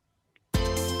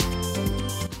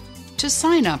To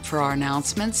sign up for our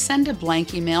announcements, send a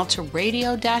blank email to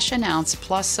radio-announce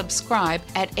plus subscribe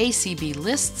at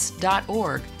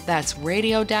acblists.org. That's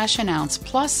radio-announce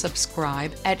plus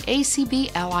subscribe at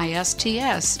acblists.org.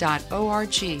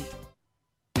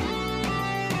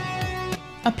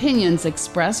 Opinions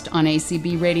expressed on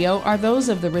ACB Radio are those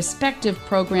of the respective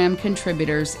program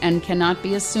contributors and cannot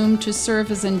be assumed to serve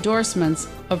as endorsements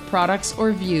of products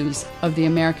or views of the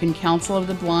American Council of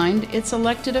the Blind, its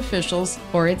elected officials,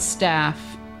 or its staff.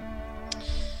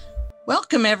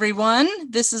 Welcome, everyone.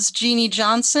 This is Jeannie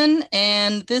Johnson,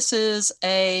 and this is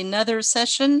another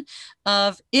session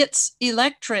of It's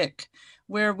Electric,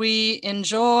 where we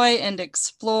enjoy and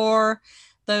explore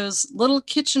those little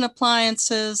kitchen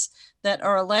appliances that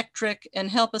are electric and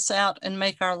help us out and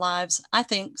make our lives, I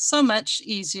think, so much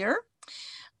easier.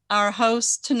 Our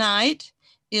host tonight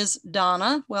is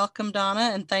Donna. Welcome, Donna,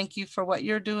 and thank you for what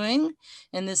you're doing.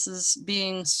 And this is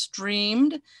being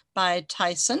streamed by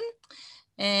Tyson,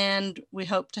 and we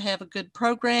hope to have a good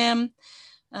program.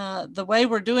 The way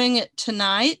we're doing it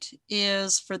tonight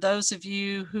is for those of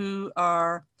you who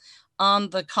are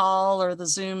on the call or the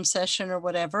Zoom session or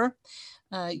whatever,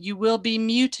 you will be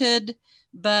muted,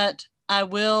 but I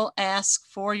will ask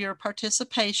for your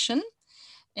participation,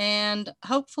 and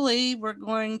hopefully we're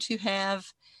going to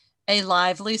have a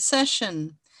lively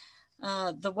session.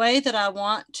 The way that I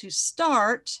want to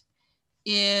start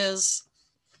is,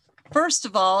 first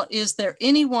of all, is there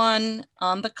anyone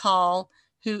on the call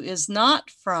who is not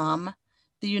from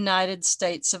the United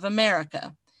States of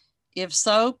America? If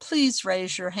so, please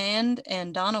raise your hand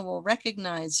and Donna will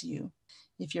recognize you.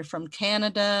 If you're from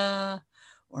Canada,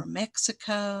 or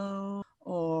Mexico,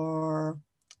 or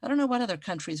I don't know what other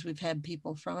countries we've had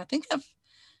people from. I think I've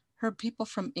heard people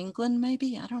from England,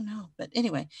 maybe. I don't know. But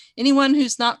anyway, anyone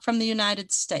who's not from the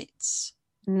United States?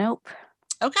 Nope.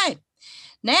 Okay.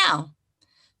 Now,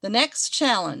 the next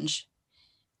challenge.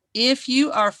 If you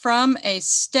are from a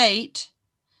state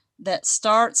that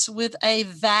starts with a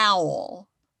vowel,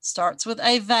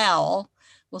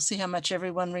 we'll see how much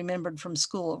everyone remembered from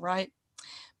school, right?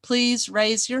 Please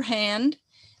raise your hand,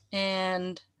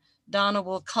 and Donna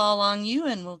will call on you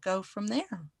and we'll go from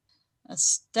there. A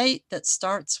state that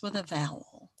starts with a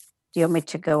vowel. Do you want me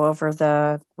to go over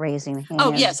the raising hand?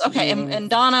 Oh, yes. Okay. And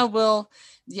Donna will,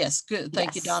 yes, good.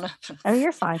 Thank you, Donna. Oh,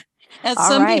 you're fine. As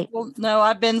some people know,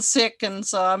 I've been sick, and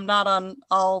so I'm not on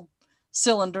all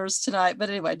cylinders tonight. But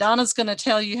anyway, Donna's going to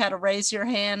tell you how to raise your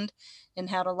hand and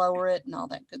how to lower it and all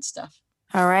that good stuff.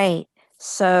 All right.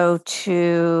 So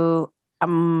to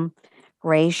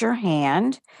raise your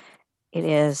hand, it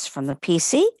is from the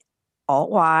PC, Alt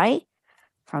Y.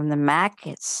 From the Mac,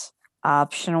 it's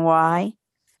Option Y.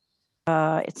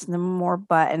 It's the More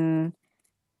button.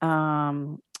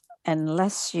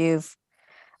 Unless you've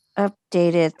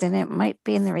updated, then it might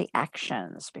be in the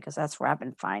reactions, because that's where I've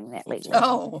been finding it lately.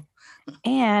 Oh.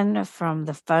 And from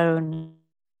the phone,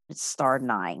 it's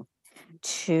 *9.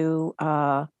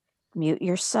 To mute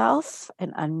yourself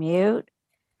and unmute.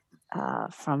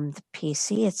 From the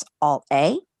PC, it's Alt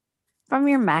A. From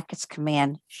your Mac, it's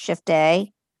Command Shift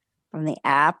A. From the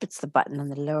app, it's the button in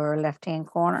the lower left-hand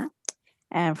corner.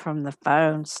 And from the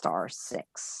phone,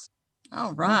 *6.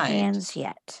 All right. No hands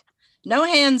yet. No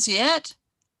hands yet?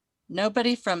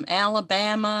 Nobody from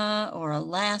Alabama or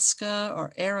Alaska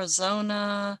or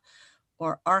Arizona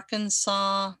or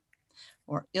Arkansas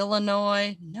or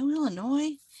Illinois? No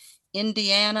Illinois?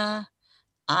 Indiana,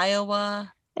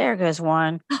 Iowa. There goes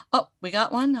one. Oh, we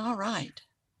got one? All right.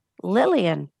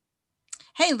 Lillian.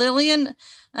 Hey, Lillian,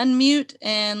 unmute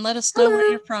and let us know where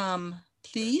you're from,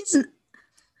 please.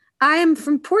 I am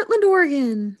from Portland,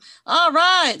 Oregon. All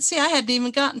right. See, I hadn't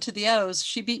even gotten to the O's.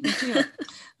 She beat me to it.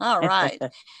 All right.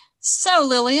 So,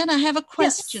 Lillian, I have a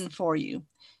question for you.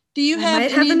 Do you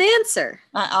have have an answer?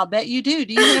 I'll bet you do.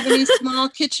 Do you have any small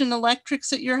kitchen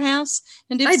electrics at your house?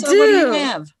 And if I so, do. what do you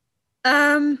have?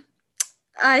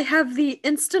 I have the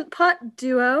Instant Pot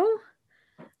Duo.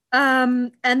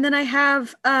 And then I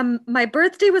have, my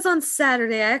birthday was on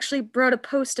Saturday. I actually wrote a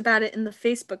post about it in the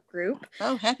Facebook group.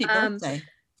 Oh, happy birthday.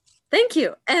 Thank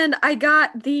you. And I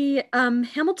got the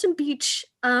Hamilton Beach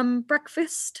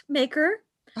breakfast maker,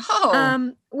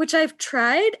 which I've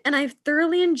tried and I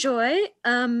thoroughly enjoy.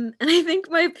 And I think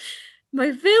my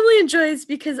family enjoys,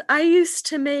 because I used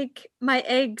to make my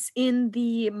eggs in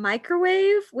the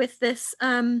microwave with this,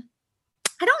 I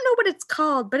don't know what it's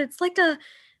called, but it's like a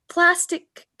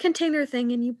plastic container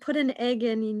thing, and you put an egg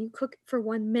in and you cook it for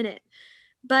 1 minute.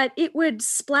 But it would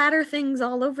splatter things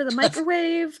all over the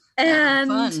microwave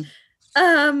and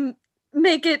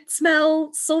make it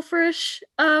smell sulfurish.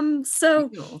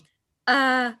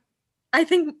 I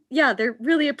think, yeah, they're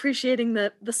really appreciating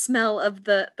the smell of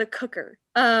the cooker.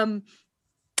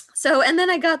 So, and then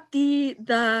I got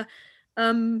the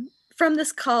from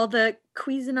this call, the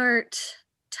Cuisinart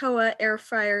Toa air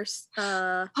fryers.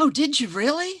 Oh, did you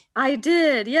really? I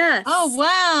did, yes. Oh,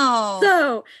 wow.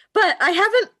 So, but I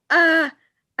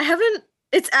haven't,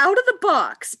 it's out of the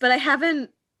box, but I haven't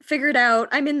figured out,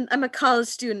 I'm a college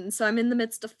student, so I'm in the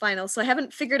midst of finals, so I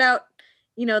haven't figured out,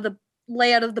 the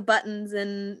layout of the buttons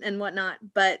and whatnot,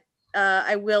 but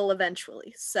I will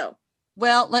eventually, so.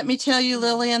 Well, let me tell you,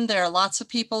 Lillian, there are lots of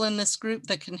people in this group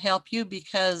that can help you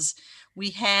because we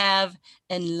have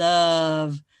and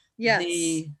love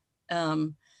the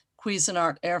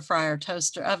Cuisinart air fryer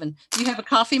toaster oven. Do you have a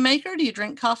coffee maker? Do you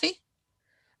drink coffee?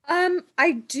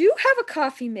 I do have a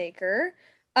coffee maker.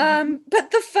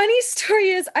 But the funny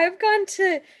story is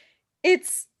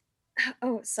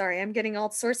oh, sorry, I'm getting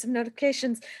all sorts of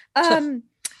notifications. I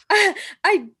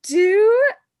do,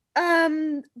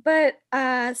 but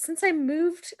since I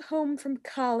moved home from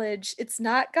college, it's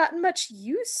not gotten much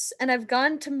use, and I've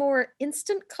gone to more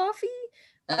instant coffee.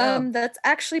 That's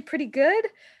actually pretty good.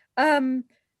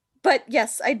 But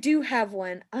yes, I do have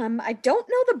one. I don't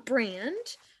know the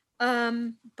brand,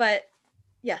 but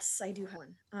yes, I do have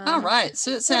one. All right,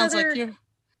 so it sounds like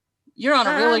you're on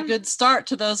a really good start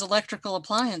to those electrical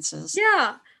appliances.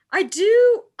 Yeah, I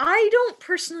do. I don't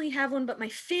personally have one, but my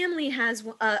family has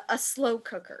a slow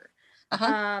cooker.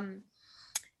 Yeah.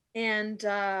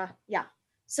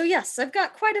 So yes, I've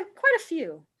got quite a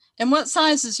few. And what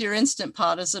size is your Instant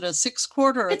Pot? Is it a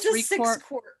 6-quart or a 3-quart? It's a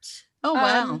 6-quart. Oh,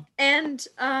 wow. And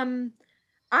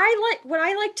what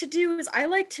I like to do is I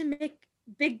like to make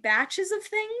big batches of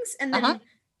things and then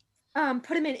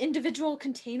put them in individual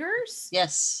containers.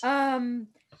 Yes.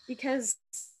 Because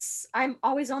I'm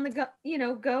always on the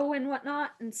go and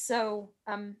whatnot, and so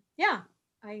yeah.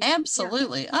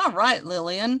 Absolutely. Yeah. All right,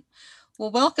 Lillian. Well,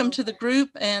 welcome to the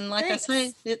group, and like Thanks. I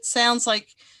say, it sounds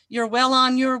like you're well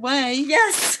on your way.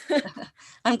 Yes.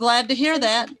 I'm glad to hear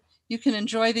that. You can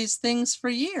enjoy these things for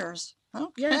years.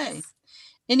 Okay. Yes.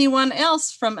 Anyone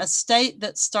else from a state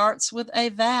that starts with a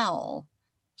vowel?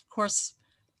 Of course,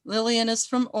 Lillian is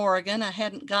from Oregon. I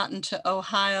hadn't gotten to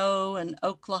Ohio and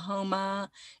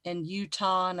Oklahoma and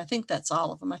Utah, and I think that's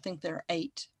all of them. I think there are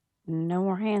 8. No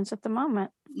more hands at the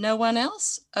moment. No one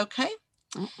else? Okay.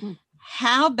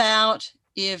 How about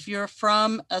if you're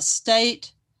from a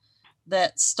state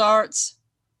that starts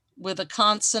with a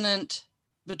consonant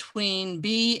between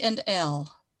B and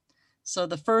L? So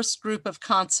the first group of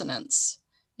consonants,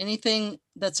 anything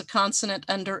that's a consonant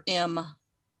under M.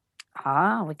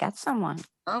 We got someone.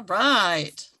 All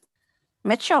right.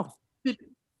 Mitchell.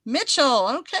 Mitchell,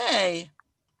 okay.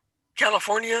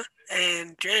 California,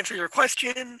 and to answer your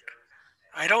question,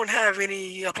 I don't have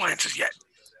any appliances yet.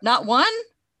 Not one?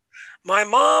 My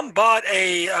mom bought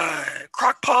a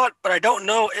crock pot, but I don't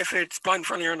know if it's blind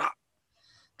friendly or not.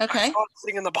 Okay. I saw it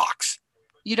sitting in the box.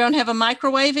 You don't have a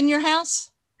microwave in your house?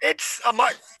 It's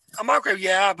a microwave,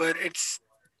 yeah, but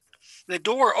the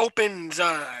door opens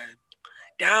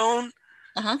down,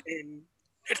 and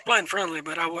it's blind friendly,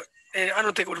 but I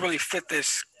don't think it would really fit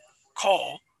this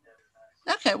call.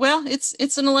 Okay, well,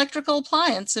 it's an electrical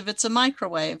appliance if it's a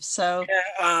microwave. So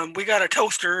we got a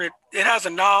toaster. It has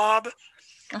a knob.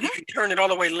 If you turn it all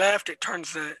the way left, it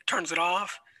turns it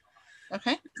off.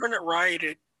 Okay. Turn it right,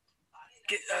 it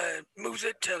moves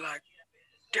it to like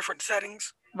different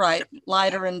settings. Right,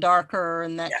 lighter and darker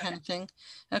and that kind of thing.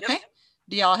 Okay. Yep.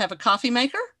 Do y'all have a coffee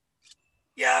maker?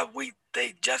 Yeah,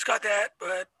 they just got that,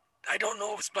 but I don't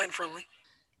know if it's blind friendly.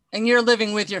 And you're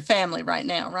living with your family right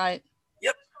now, right?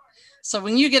 Yep. So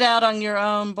when you get out on your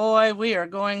own, boy, we are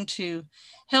going to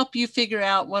help you figure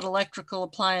out what electrical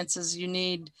appliances you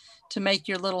need to make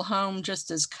your little home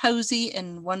just as cozy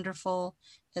and wonderful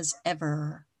as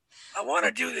ever. I want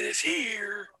to do this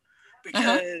here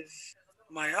because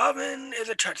my oven is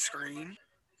a touchscreen,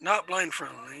 not blind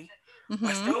friendly.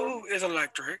 My stove is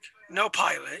electric, no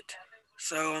pilot.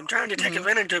 So I'm trying to take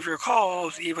advantage of your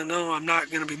calls, even though I'm not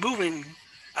going to be moving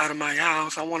out of my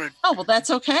house. I want to. Oh, well, that's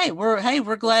okay.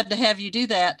 We're glad to have you do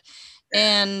that.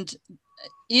 And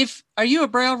are you a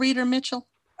Braille reader, Mitchell?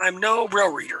 I'm no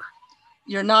Braille reader.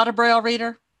 You're not a Braille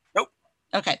reader? Nope.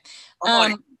 Okay.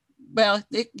 Well,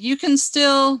 you can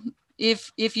still,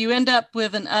 if you end up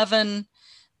with an oven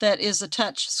that is a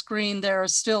touch screen, there are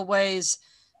still ways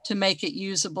to make it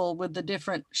usable with the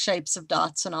different shapes of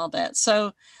dots and all that.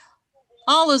 So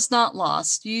all is not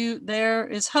lost. There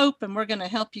is hope, and we're going to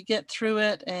help you get through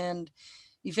it. And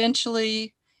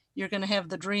eventually you're going to have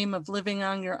the dream of living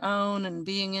on your own and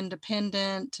being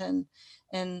independent,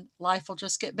 and life will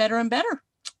just get better and better.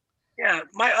 Yeah,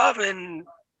 my oven,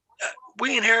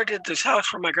 we inherited this house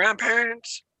from my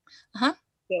grandparents. Uh-huh.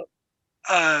 So,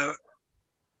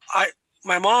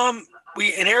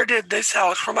 we inherited this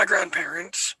house from my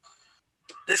grandparents.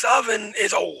 This oven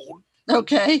is old.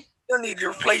 Okay. It'll need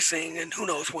replacing, and who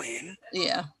knows when.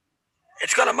 Yeah.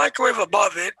 It's got a microwave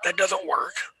above it that doesn't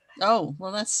work. Oh,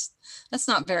 well, that's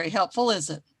not very helpful, is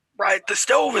it? Right. The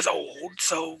stove is old,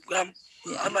 so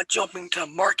I'm not jumping to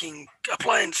marking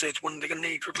appliances when they're going to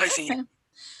need replacing. Okay.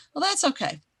 Well, that's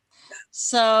okay.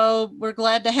 So we're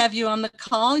glad to have you on the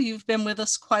call. You've been with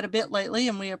us quite a bit lately,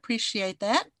 and we appreciate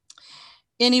that.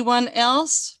 Anyone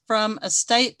else from a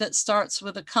state that starts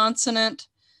with a consonant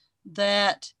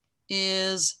that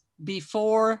is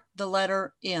before the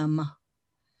letter M?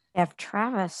 We have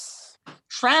Travis.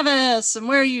 Travis, and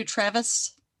where are you,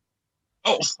 Travis?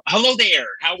 Oh, hello there.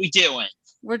 How are we doing?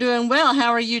 We're doing well. How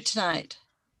are you tonight?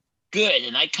 Good,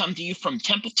 and I come to you from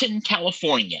Templeton,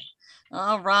 California.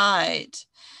 All right.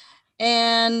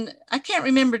 And I can't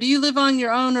remember, do you live on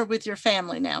your own or with your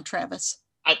family now, Travis?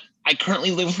 I currently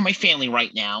live with my family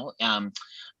right now.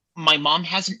 My mom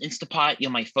has an Instapot,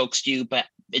 my folks do, but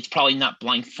it's probably not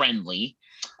blind friendly.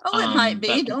 Oh, it might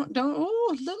be.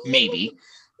 Maybe.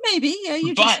 Yeah,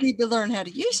 you just need to learn how to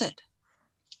use it.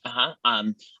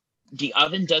 The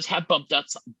oven does have bump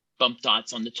dots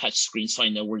on the touch screen, so I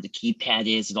know where the keypad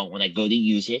is when I go to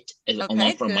use it,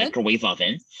 along for a microwave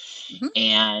oven. Mm-hmm.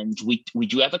 And we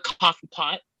do have a coffee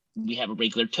pot. We have a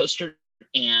regular toaster,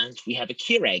 and we have a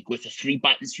Keurig with the 3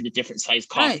 buttons for the different size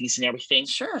coffees and everything.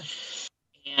 Sure.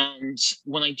 And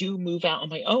when I do move out on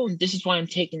my own, this is why I'm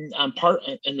taking part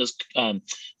in those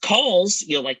calls,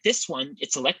 like this one.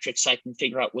 It's electric, so I can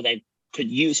figure out what I could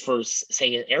use for,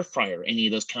 say, an air fryer, any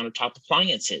of those countertop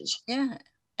appliances. Yeah,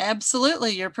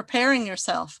 absolutely. You're preparing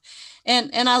yourself.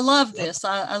 And I love this.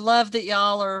 I love that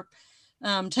y'all are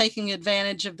taking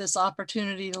advantage of this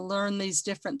opportunity to learn these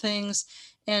different things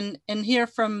and hear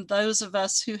from those of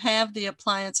us who have the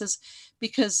appliances,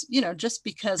 because, just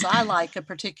because I like a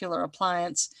particular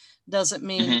appliance doesn't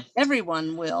mean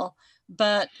everyone will,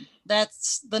 but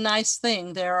that's the nice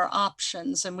thing. There are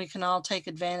options and we can all take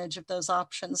advantage of those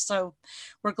options. So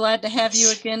we're glad to have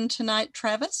you again tonight,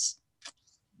 Travis.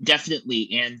 Definitely.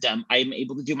 And I'm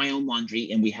able to do my own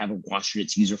laundry, and we have a washer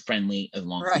that's user-friendly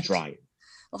along with the dryer.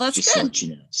 Well, that's just good. So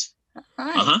you know. All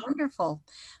right, wonderful.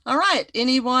 All right,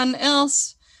 anyone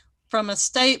else from a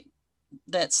state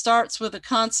that starts with a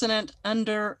consonant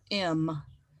under M,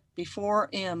 before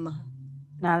M?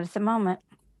 Not at the moment.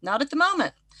 Not at the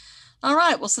moment. All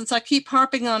right, well, since I keep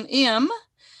harping on M,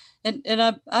 and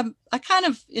I kind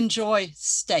of enjoy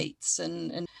states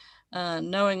and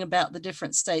knowing about the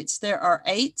different states. There are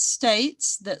 8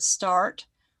 states that start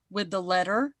with the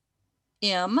letter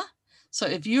M. So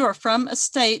if you are from a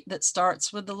state that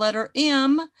starts with the letter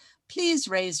M, please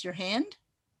raise your hand.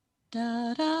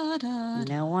 Da, da, da.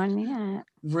 No one yet.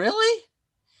 Really?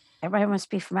 Everybody must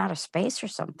be from outer space or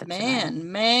something. Man, tonight.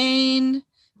 Maine,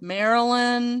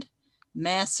 Maryland,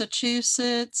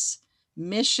 Massachusetts,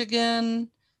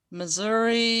 Michigan,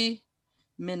 Missouri,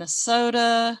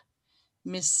 Minnesota,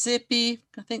 Mississippi.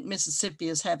 I think Mississippi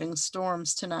is having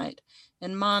storms tonight,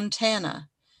 and Montana.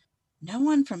 No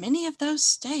one from any of those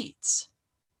states.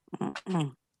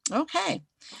 Okay.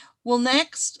 Well,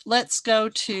 next, let's go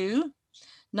to,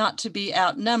 not to be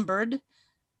outnumbered,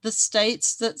 the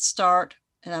states that start,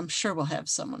 and I'm sure we'll have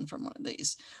someone from one of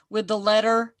these, with the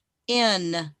letter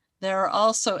N. There are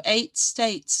also 8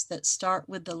 states that start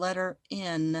with the letter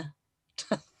N.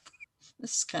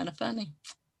 This is kind of funny.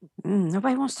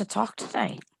 Nobody wants to talk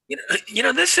today.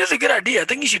 This is a good idea. I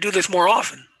think you should do this more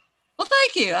often. Well,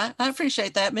 thank you. I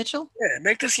appreciate that, Mitchell. Yeah,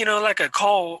 make this, like a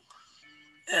call.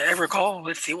 Every call.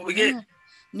 Let's see what we get.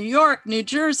 New York, New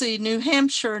Jersey, New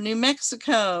Hampshire, New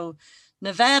Mexico,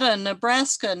 Nevada,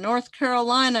 Nebraska, North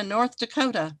Carolina, North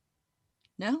Dakota.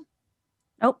 No?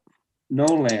 Nope. No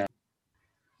land.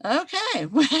 Okay,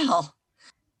 well,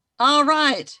 all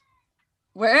right.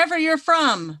 Wherever you're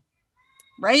from,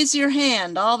 raise your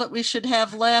hand. All that we should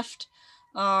have left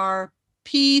are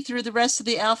P through the rest of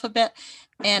the alphabet.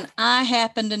 And I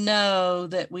happen to know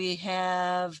that we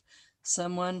have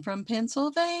someone from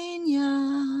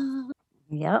Pennsylvania.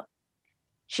 Yep.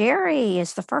 Jerry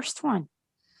is the first one.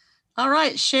 All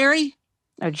right, Sherry.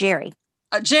 Oh, Jerry.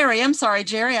 Jerry, I'm sorry,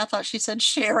 Jerry. I thought she said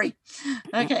Sherry.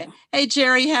 Okay. Hey,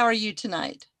 Jerry, how are you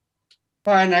tonight?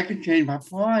 Fine, I can change my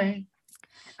point.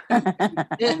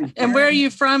 And where are you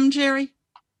from, Jerry?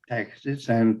 Texas,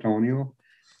 San Antonio.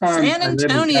 San Antonio.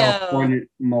 I live in California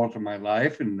most of my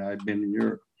life, and I've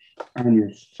been on your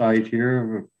site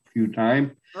here a few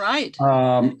times. Right.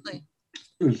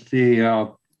 Let's see.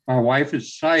 My wife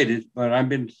is sighted, but I've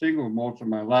been single most of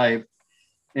my life,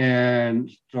 And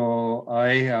so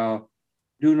I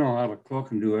do know how to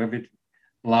cook and do a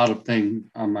lot of things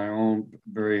on my own,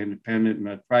 very independent, and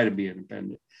I try to be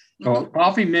independent. So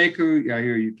coffee maker, I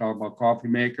hear you talk about coffee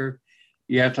maker.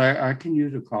 Yes, I can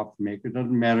use a coffee maker. It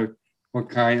doesn't matter what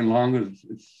kind, as long as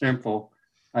it's simple.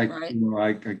 I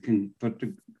can put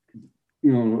the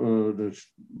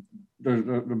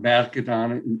the basket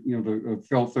on it, and the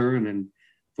filter, and then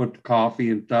put the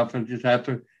coffee and stuff, and just have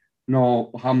to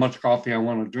know how much coffee I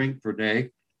want to drink per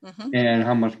day, and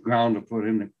how much ground to put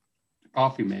in the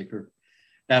coffee maker.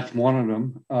 That's one of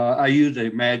them. I use a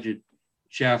Magic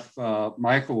Chef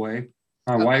microwave.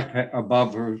 My wife,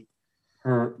 above our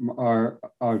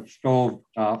stove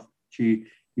top, she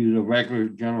used a regular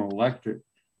General Electric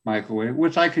microwave,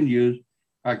 which I can use.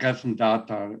 I got some dots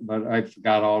on it, but I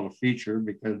forgot all the feature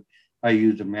because I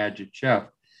use a Magic Chef.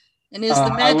 And is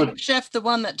the Magic Chef the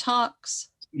one that talks?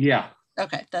 Yeah.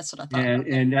 Okay, that's what I thought.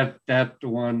 And that's the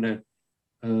one that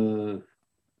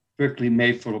strictly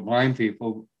made for the blind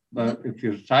people. But if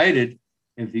you're sighted,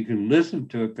 if you can listen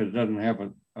to it, because it doesn't have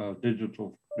a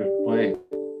digital display,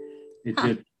 it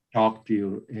just talks to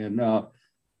you. And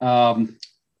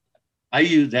I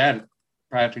use that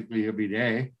practically every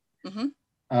day.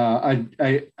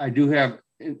 I do have,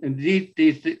 and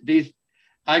these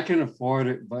I can afford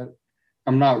it, but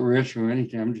I'm not rich or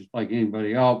anything. I'm just like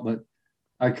anybody else, but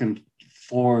I can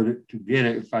afford it to get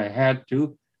it if I had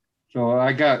to. So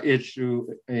I got it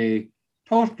through a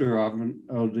toaster oven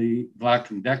of the Black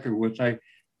 & Decker, which I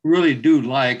really do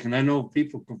like. And I know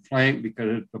people complain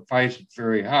because the price is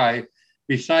very high.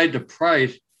 Beside the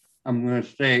price, I'm going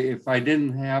to say if I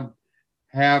didn't have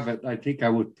it, I think I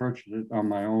would purchase it on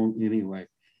my own anyway,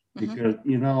 because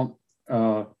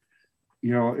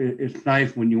it's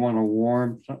nice when you want to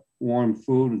warm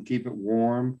food and keep it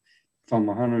warm from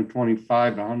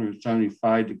 125 to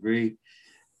 175 degrees,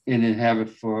 and then have it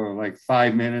for like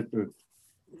 5 minutes or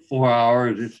 4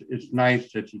 hours. It's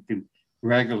nice that you can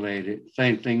regulate it.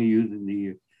 Same thing using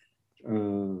the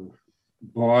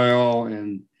broil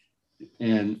and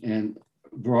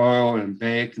broil and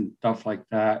bake and stuff like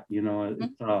that.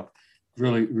 It's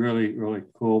really, really, really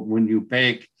cool. When you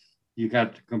bake, you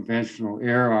got the conventional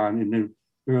air on, and then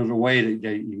there's a way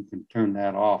that you can turn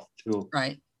that off too.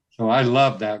 Right. So I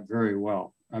love that very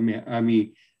well. I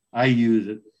mean, I use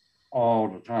it all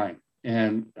the time,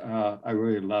 and I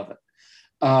really love it.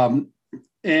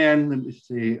 And let me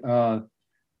see,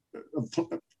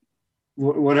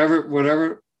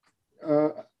 whatever.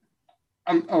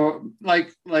 I'm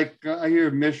like I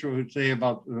hear Mitchell would say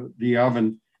about the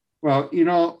oven. Well,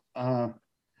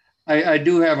 I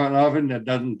do have an oven that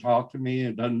doesn't talk to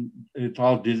me. It's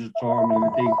all digital and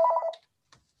everything.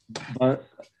 But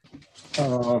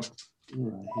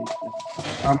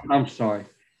I'm sorry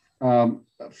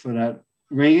for that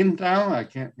ringing down. I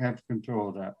can't have control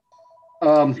of that.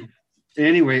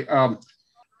 Anyway,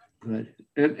 good.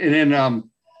 And then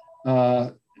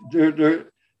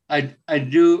I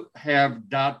do have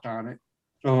dots on it,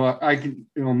 so I can,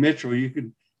 Mitchell, you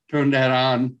can turn that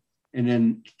on, and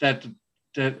then that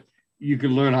you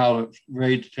can learn how to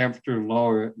raise the temperature and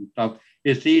lower it and stuff.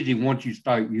 It's easy once you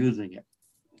start using it.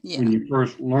 Yeah. When you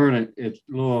first learn it, it's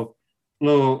a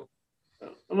little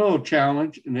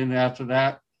challenge, and then after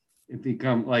that, it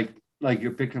becomes like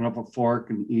you're picking up a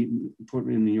fork and eating,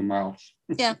 putting it in your mouth.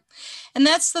 Yeah, and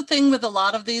that's the thing with a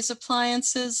lot of these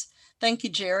appliances. Thank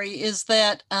you, Jerry. Is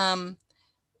that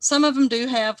some of them do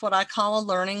have what I call a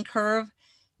learning curve.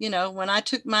 When I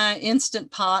took my Instant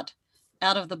Pot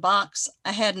out of the box,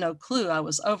 I had no clue. I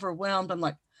was overwhelmed. I'm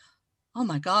like, oh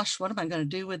my gosh, what am I going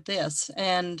to do with this?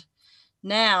 And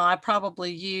now I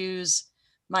probably use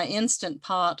my Instant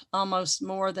Pot almost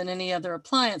more than any other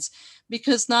appliance,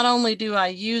 because not only do I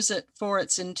use it for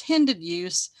its intended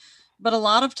use, but a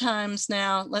lot of times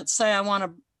now, let's say I want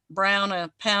to brown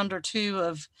a pound or two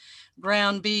of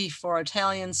ground beef or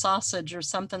Italian sausage or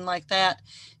something like that,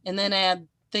 and then add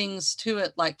things to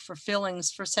it like for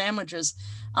fillings for sandwiches,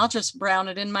 I'll just brown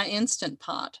it in my Instant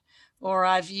Pot. Or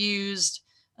I've used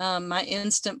my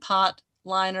Instant Pot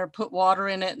liner, put water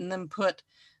in it, and then put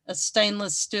a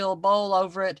stainless steel bowl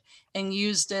over it and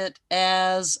used it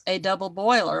as a double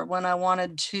boiler when I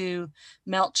wanted to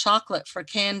melt chocolate for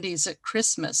candies at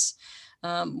Christmas.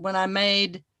 When I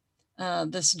made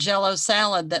this Jell-O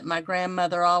salad that my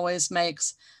grandmother always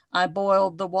makes, I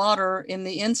boiled the water in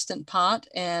the Instant Pot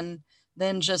and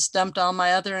then just dumped all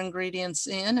my other ingredients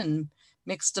in and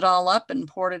mixed it all up and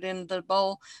poured it in the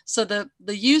bowl. So the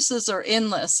uses are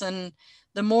endless, and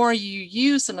the more you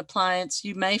use an appliance,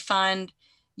 you may find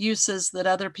uses that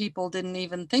other people didn't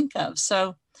even think of.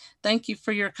 So thank you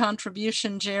for your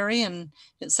contribution, Jerry. And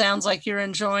it sounds like you're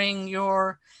enjoying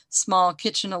your small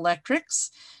kitchen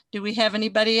electrics. Do we have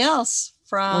anybody else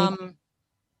from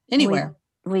anywhere?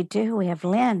 We do. We have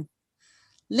Lynn.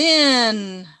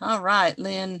 Lynn. All right,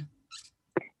 Lynn.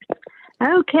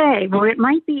 Okay. Well, it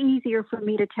might be easier for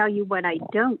me to tell you what I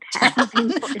don't have.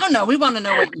 Oh, no, we want to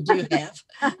know what you do have.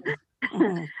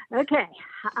 Okay.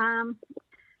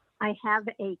 I have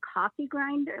a coffee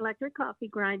grinder, electric coffee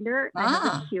grinder. I have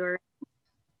a Keurig.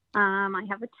 I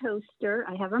have a toaster.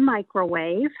 I have a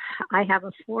microwave. I have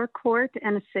a 4-quart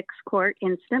and a 6-quart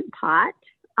instant pot.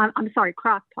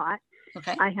 Crock pot.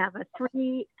 Okay. I have a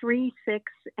 3,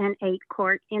 6, and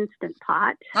 8-quart instant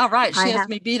pot. All right. She has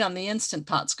me beat on the instant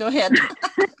pots. Go ahead.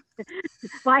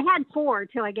 Well, I had 4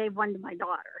 till I gave one to my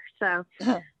daughter. So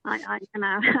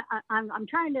I'm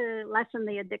trying to lessen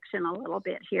the addiction a little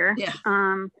bit here. Yeah.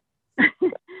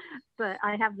 But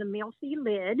I have the Milsey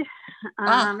lid.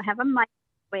 I have a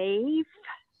microwave.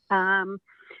 And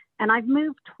I've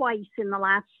moved twice in the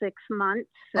last 6 months.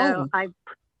 So I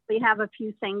probably have a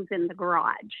few things in the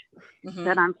garage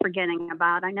that I'm forgetting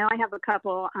about. I know I have a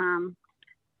couple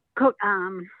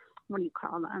what do you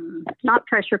call them? Not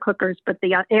pressure cookers, but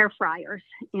the air fryers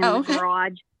in the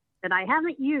garage that I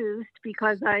haven't used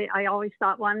because I always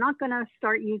thought, well, I'm not going to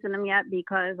start using them yet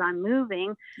because I'm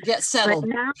moving. Get settled.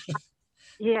 But now,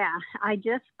 yeah, I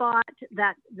just bought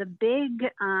the big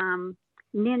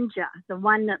Ninja, the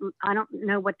one that I don't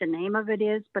know what the name of it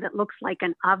is, but it looks like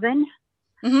an oven.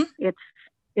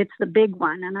 It's the big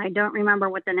one, and I don't remember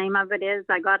what the name of it is.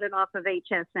 I got it off of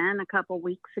HSN a couple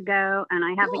weeks ago, and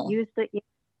I haven't used it yet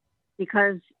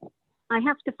because I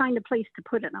have to find a place to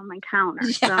put it on my counter.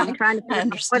 Yeah, so I'm trying to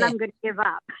figure out what I'm going to give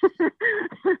up.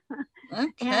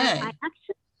 Okay. And I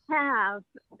actually have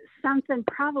something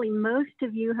probably most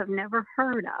of you have never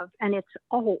heard of, and it's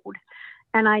old.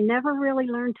 And I never really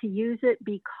learned to use it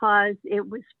because it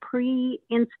was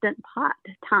pre-Instant Pot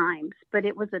times, but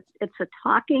it's a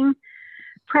talking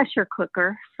pressure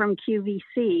cooker from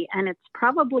QVC, and it's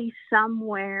probably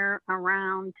somewhere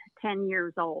around 10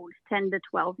 years old, 10 to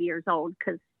 12 years old,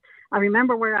 because I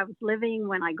remember where I was living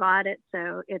when I got it.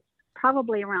 So it's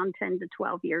probably around 10 to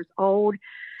 12 years old.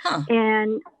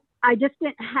 And I just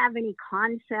didn't have any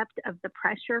concept of the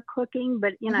pressure cooking,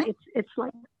 but you know,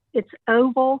 it's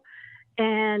oval,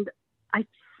 and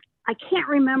I can't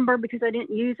remember because I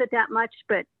didn't use it that much,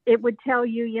 but it would tell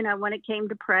you, you know, when it came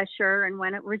to pressure and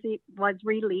when it was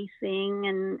releasing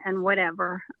and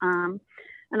whatever. And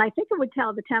I think it would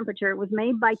tell the temperature. It was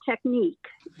made by Technique,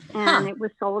 and it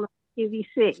was sold on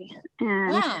QVC.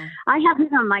 And I have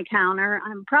it on my counter.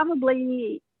 I'm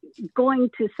probably going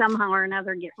to somehow or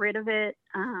another get rid of it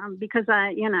because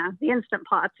the Instant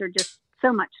Pots are just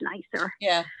so much nicer.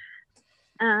 Yeah.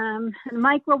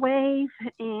 Microwave,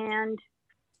 and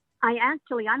I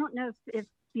don't know if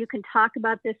you can talk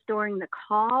about this during the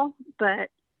call, but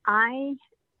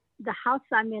the house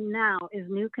I'm in now is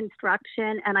new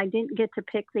construction, and I didn't get to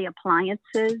pick the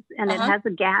appliances, and it has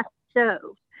a gas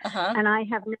stove. And I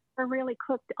have never really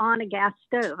cooked on a gas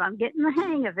stove. I'm getting the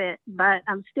hang of it, but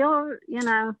I'm still,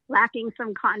 lacking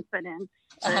some confidence.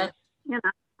 That,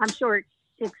 I'm sure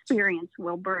experience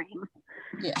will bring.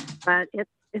 Yeah. But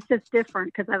it's just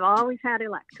different because I've always had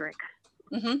electric.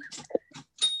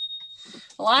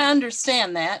 Well, I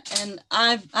understand that, and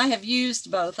I have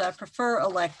used both. I prefer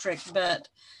electric, but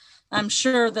I'm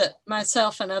sure that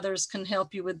myself and others can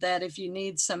help you with that if you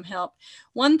need some help.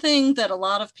 One thing that a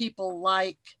lot of people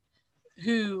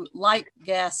who like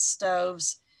gas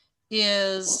stoves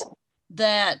is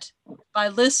that by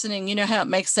listening, you know how it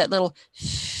makes that little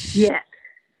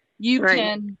you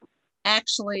can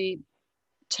actually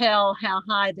tell how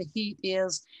high the heat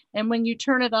is, and when you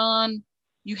turn it on,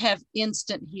 you have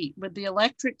instant heat. With the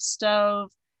electric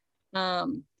stove,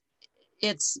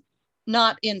 it's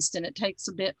not instant. It takes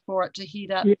a bit for it to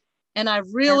heat up. And I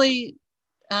really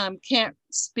can't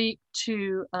speak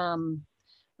to,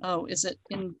 is it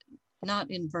not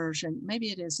inversion?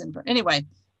 Maybe it is inversion. Anyway,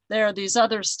 there are these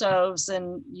other stoves,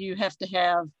 and you have to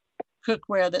have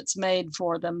cookware that's made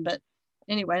for them. But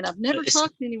anyway, and I've never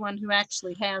talked to anyone who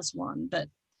actually has one. But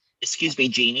excuse me,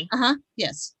 Jeannie.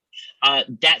 Yes.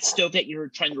 That stove that you're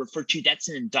trying to refer to, that's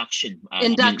an induction.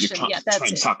 Induction,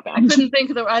 that's it. Talk about. I couldn't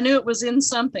think of I knew it was in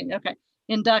something. Okay,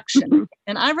 induction.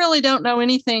 And I really don't know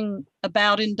anything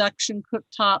about induction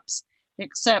cooktops,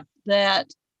 except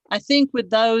that I think with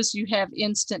those you have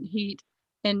instant heat,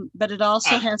 but it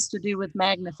also has to do with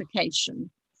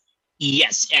magnification.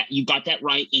 Yes, you got that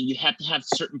right. And you have to have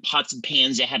certain pots and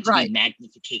pans that have to be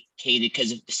magnificated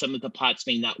because some of the pots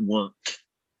may not work.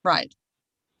 Right.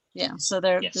 Yeah, so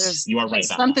Yes, there's you are right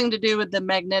about something that. to do with the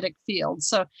magnetic field.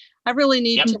 So I really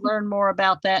need to learn more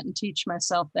about that and teach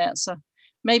myself that. So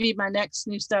maybe my next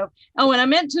new stove. Oh, and I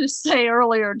meant to say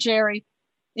earlier, Jerry,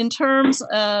 in terms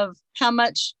of how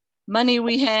much money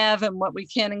we have and what we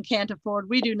can and can't afford,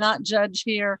 we do not judge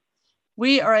here.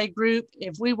 We are a group.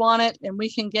 If we want it and we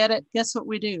can get it, guess what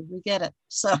we do? We get it.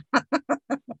 So,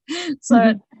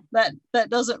 that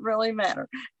doesn't really matter.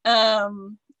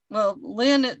 Well,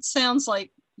 Lynn, it sounds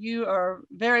like you are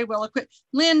very well equipped.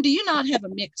 Lynn, do you not have a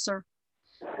mixer?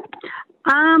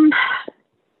 Kind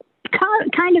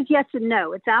of yes and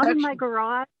no. It's out in my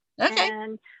garage,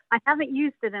 and I haven't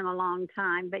used it in a long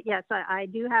time. But yes, I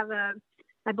do have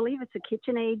I believe it's a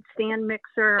KitchenAid stand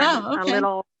mixer, a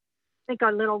little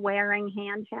Waring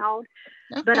handheld.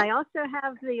 But I also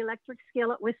have the electric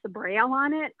skillet with the Braille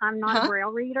on it. I'm not a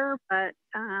Braille reader, but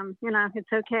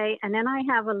it's okay. And then I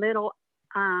have a little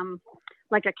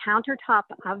like a countertop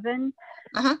oven,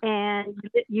 and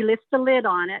you lift the lid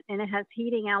on it, and it has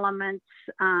heating elements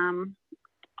on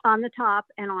the top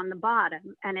and on the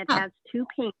bottom, and it has 2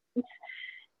 pans,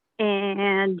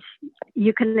 and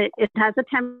it has a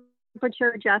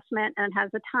temperature adjustment, and it has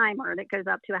a timer that goes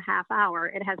up to a half hour.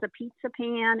 It has a pizza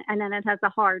pan, and then it has a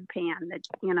hard pan that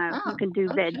you can do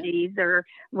veggies or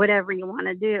whatever you want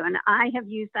to do. And I have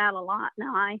used that a lot.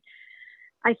 Now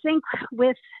I think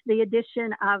with the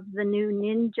addition of the new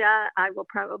Ninja, I will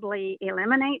probably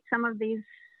eliminate some of these,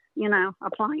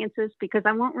 appliances, because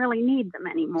I won't really need them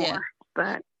anymore. Yeah.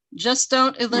 But just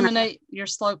don't eliminate your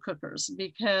slow cookers,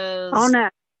 because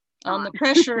on the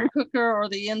pressure cooker or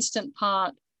the Instant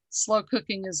Pot, slow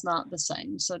cooking is not the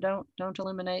same. So don't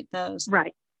eliminate those.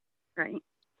 Right.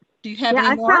 Do you have any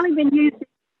I've more? probably been using.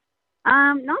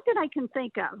 Not that I can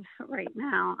think of right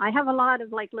now. I have a lot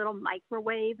of like little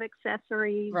microwave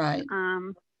accessories. Right.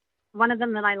 One of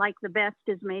them that I like the best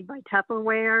is made by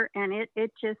Tupperware, and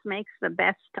it just makes the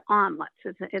best omelets.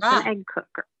 It's an egg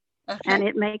cooker, and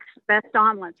it makes the best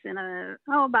omelets in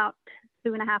about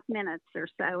 2.5 minutes or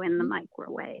so in the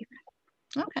microwave.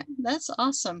 Okay, that's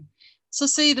awesome. So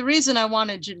see, the reason I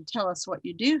wanted you to tell us what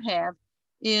you do have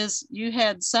is you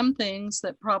had some things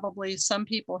that probably some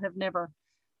people have never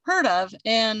heard of.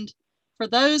 And for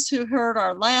those who heard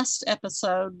our last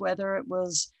episode, whether it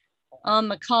was on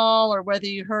the call or whether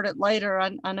you heard it later,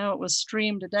 I know it was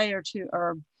streamed a day or two,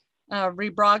 or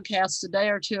rebroadcast a day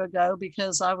or two ago,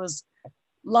 because I was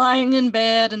lying in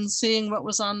bed and seeing what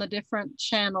was on the different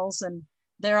channels, and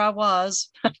there I was.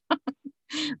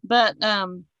 But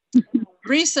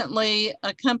recently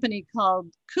a company called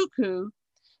Cuckoo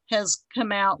has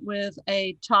come out with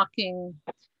a talking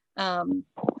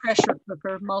pressure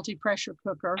cooker, multi-pressure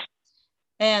cooker.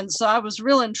 And so I was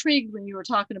real intrigued when you were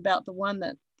talking about the one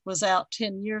that was out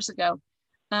 10 years ago.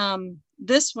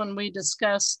 This one we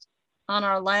discussed on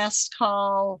our last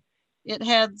call. It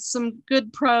had some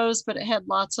good pros, but it had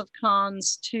lots of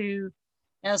cons too.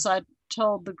 As I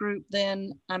told the group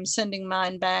then, I'm sending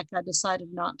mine back. I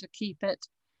decided not to keep it,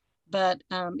 but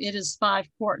it is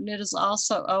 5-quart, and it is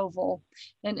also oval.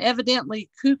 And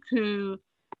evidently Cuckoo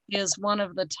is one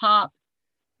of the top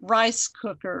rice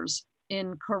cookers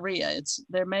in Korea.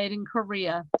 They're made in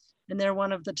Korea, and they're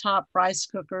one of the top rice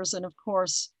cookers. And of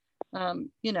course, a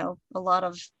lot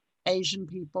of Asian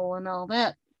people and all that,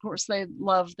 of course, they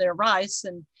love their rice,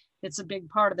 and it's a big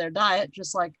part of their diet,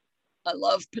 just like I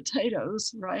love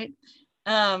potatoes, right?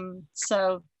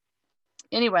 So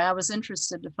anyway, I was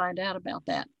interested to find out about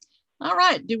that. All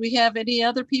right. Do we have any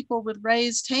other people with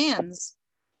raised hands?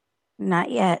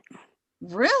 Not yet.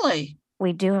 Really?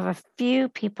 We do have a few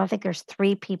people. I think there's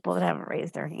 3 people that haven't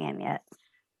raised their hand yet.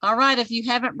 All right. If you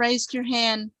haven't raised your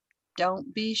hand,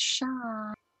 don't be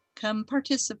shy. Come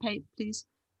participate, please.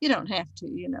 You don't have to,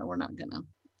 we're not going to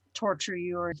torture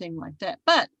you or anything like that,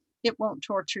 but it won't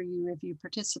torture you if you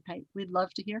participate. We'd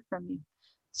love to hear from you.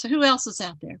 So who else is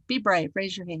out there? Be brave.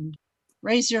 Raise your hand.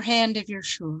 Raise your hand if you're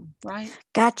sure, right?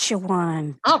 Gotcha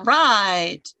one. All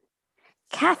right.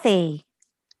 Kathy.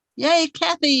 Yay,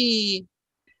 Kathy.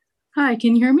 Hi,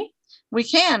 can you hear me? We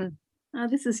can.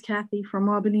 This is Kathy from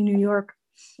Albany, New York.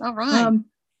 All right.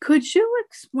 Could you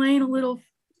explain a little?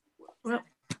 Well,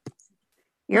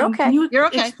 you're okay. Can you You're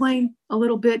okay. Explain a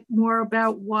little bit more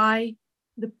about why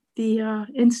the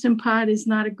Instant Pot is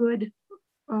not a good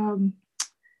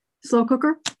slow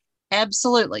cooker?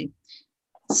 Absolutely.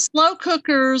 Slow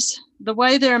cookers, the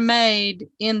way they're made,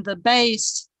 in the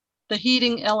base, the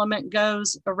heating element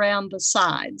goes around the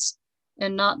sides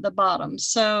and not the bottom.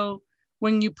 So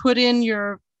when you put in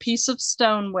your piece of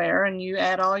stoneware and you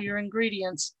add all your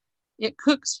ingredients, it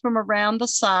cooks from around the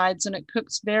sides, and it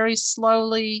cooks very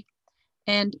slowly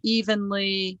and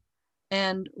evenly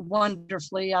and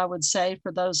wonderfully, I would say,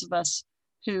 for those of us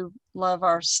who love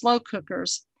our slow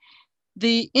cookers.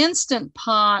 The Instant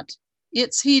Pot,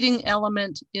 its heating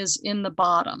element is in the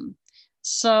bottom.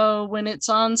 So when it's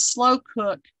on slow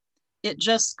cook, it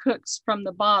just cooks from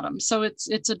the bottom. So it's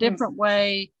a different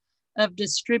way of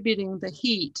distributing the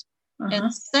heat.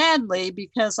 And sadly,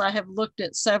 because I have looked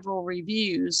at several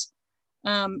reviews,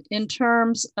 in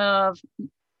terms of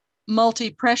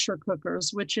multi-pressure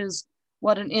cookers, which is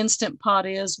what an Instant Pot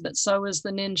is, but so is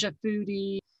the Ninja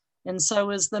Foodi, and so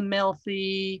is the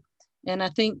Melfi. And I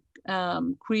think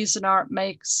Cuisinart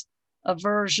makes a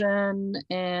version,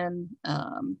 and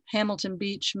Hamilton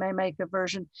Beach may make a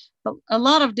version. But a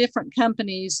lot of different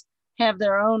companies have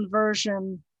their own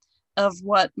version of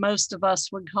what most of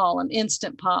us would call an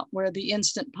Instant Pot, where the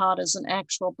Instant Pot is an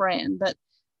actual brand. But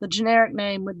the generic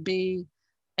name would be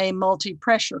a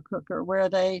multi-pressure cooker, where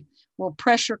they will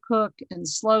pressure cook and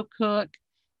slow cook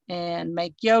and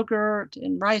make yogurt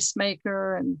and rice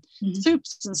maker and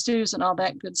soups and stews and all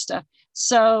that good stuff.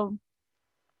 So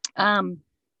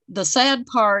the sad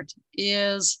part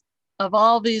is, of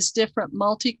all these different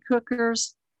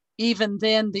multi-cookers, even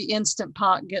then the Instant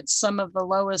Pot gets some of the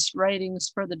lowest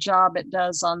ratings for the job it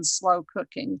does on slow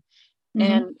cooking.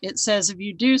 And it says if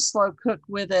you do slow cook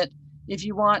with it, if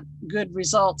you want good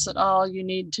results at all, you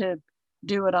need to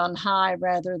do it on high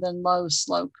rather than low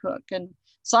slow cook. And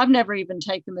so I've never even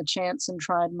taken the chance and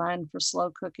tried mine for slow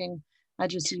cooking. I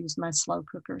just use my slow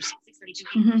cookers.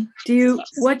 Do you,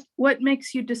 what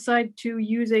makes you decide to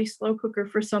use a slow cooker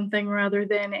for something rather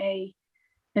than an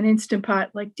Instant Pot?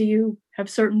 Like, do you have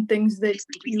certain things that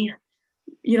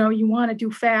you want to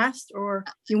do fast, or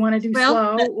you want to do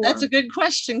slow? That's a good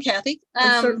question, Kathy.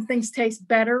 Certain things taste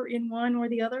better in one or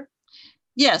the other?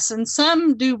 Yes, and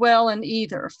some do well in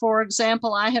either. For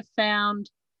example, I have found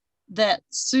that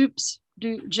soups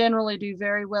generally do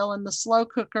very well in the slow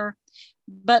cooker,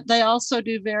 but they also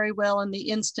do very well in the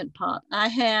Instant Pot. I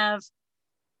have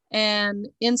an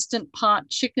Instant Pot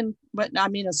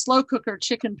a slow cooker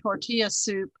chicken tortilla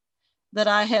soup that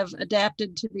I have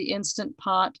adapted to the Instant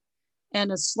Pot,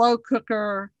 and a slow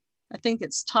cooker, I think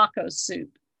it's taco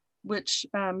soup, which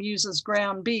uses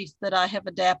ground beef, that I have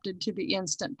adapted to the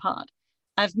Instant Pot.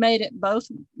 I've made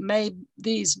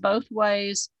these both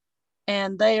ways,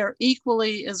 and they are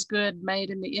equally as good made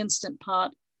in the Instant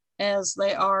Pot as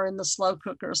they are in the slow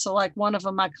cooker. So like one of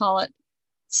them, I call it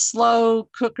slow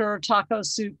cooker taco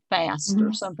soup fast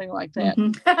or something like that.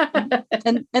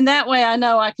 And that way I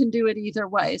know I can do it either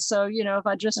way. So, if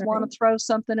I just want to throw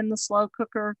something in the slow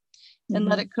cooker and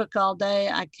let it cook all day,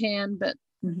 I can. But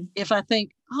if I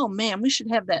think, oh man, we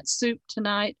should have that soup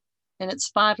tonight, and it's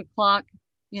 5 o'clock,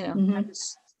 I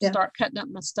just start cutting up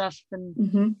my stuff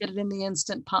and get it in the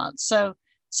Instant Pot. So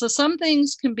some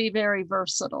things can be very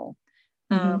versatile.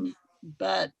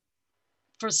 But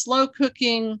for slow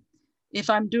cooking, if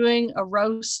I'm doing a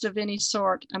roast of any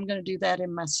sort, I'm going to do that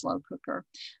in my slow cooker.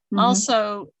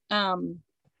 Also,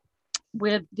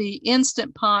 with the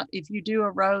Instant Pot, if you do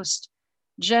a roast,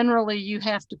 generally you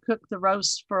have to cook the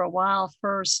roast for a while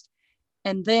first,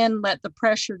 and then let the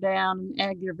pressure down and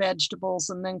add your vegetables,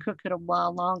 and then cook it a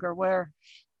while longer. Where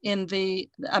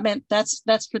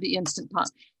that's for the Instant Pot.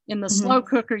 In the slow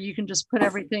cooker, you can just put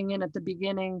everything in at the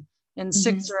beginning, and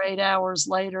 6 or 8 hours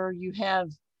later, you have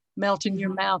melt in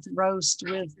your mouth roast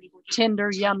with tender,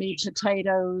 yummy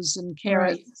potatoes and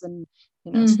carrots, and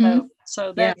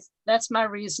so that's my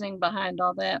reasoning behind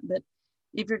all that. But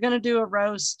if you're going to do a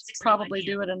roast, probably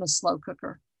do it in a slow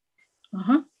cooker.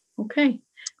 Okay.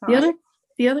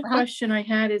 The other question I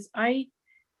had is, I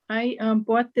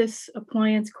bought this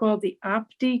appliance called the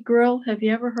Opti Grill. Have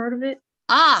you ever heard of it?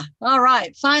 All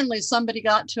right. Finally, somebody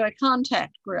got to a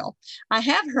contact grill. I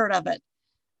have heard of it.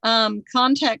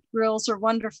 Contact grills are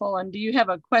wonderful. And do you have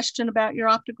a question about your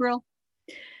Opti Grill?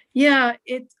 Yeah,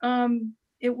 it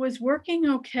was working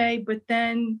okay, but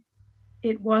then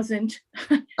it wasn't.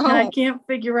 And I can't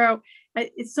figure out.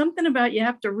 It's something about you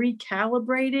have to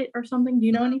recalibrate it or something. Do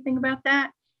you know anything about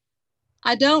that?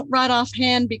 I don't right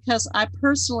offhand, because I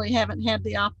personally haven't had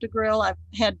the Opti Grill. I've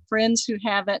had friends who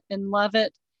have it and love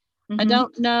it. I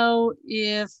don't know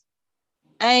if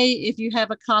you have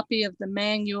a copy of the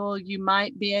manual, you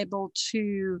might be able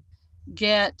to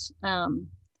get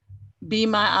Be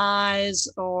My Eyes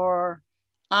or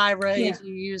iRay, if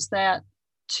you use that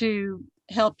to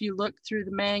help you look through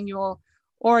the manual,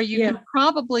 or you can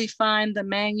probably find the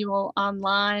manual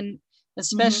online,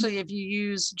 especially if you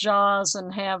use JAWS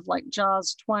and have like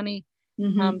JAWS 20,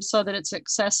 so that it's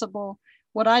accessible.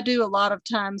 What I do a lot of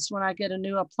times when I get a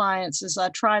new appliance is I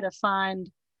try to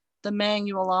find the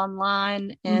manual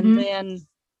online, and then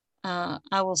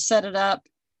I will set it up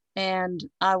and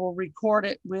I will record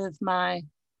it with my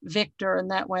Victor,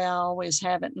 and that way I always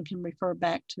have it and can refer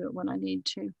back to it when I need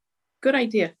to. Good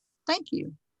idea. Thank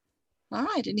you. All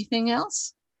right. Anything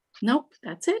else? Nope,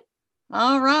 that's it.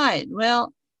 All right.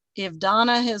 Well, if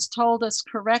Donna has told us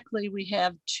correctly, we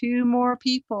have 2 more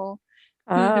people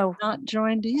who have not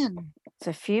joined in. It's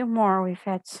a few more. We've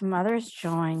had some others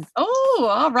join. Oh,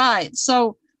 all right.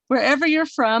 So wherever you're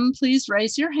from, please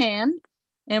raise your hand.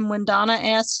 And when Donna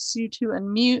asks you to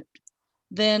unmute,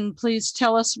 then please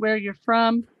tell us where you're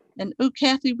from. And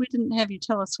Kathy, we didn't have you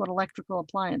tell us what electrical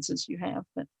appliances you have,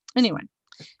 but anyway,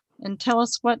 and tell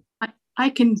us what. I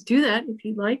can do that if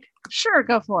you'd like. Sure,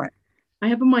 go for it. I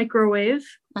have a microwave.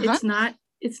 It's not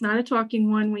a talking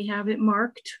one. We have it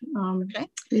marked. Okay.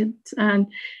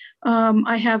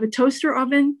 I have a toaster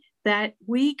oven that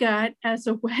we got as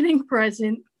a wedding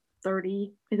present.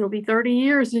 It'll be 30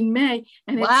 years in May,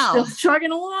 and it's still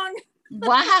chugging along.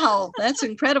 Wow, that's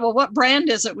incredible. What brand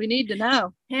is it? We need to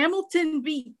know. Hamilton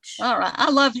Beach. All right. I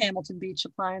love Hamilton Beach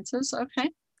appliances.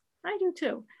 Okay. I do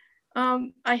too.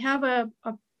 I have a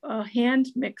hand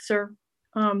mixer,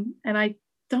 and I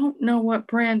don't know what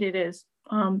brand it is.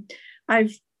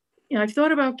 I've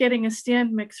thought about getting a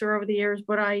stand mixer over the years,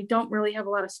 but I don't really have a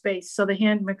lot of space. So the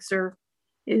hand mixer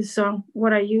is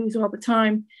what I use all the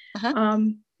time.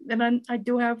 And I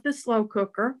do have the slow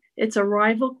cooker. It's a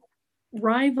rival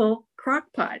crock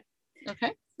pot.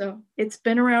 Okay. So it's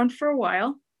been around for a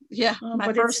while. Yeah,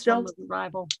 my first one was a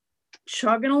rival.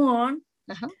 Chugging along.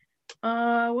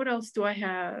 What else do I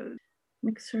have?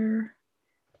 Mixer,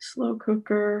 slow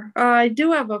cooker. I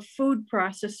do have a food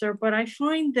processor, but I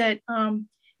find that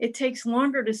it takes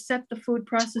longer to set the food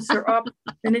processor up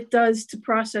than it does to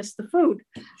process the food.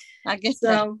 I guess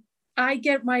so. I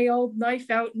get my old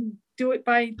knife out and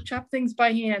chop things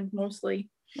by hand mostly.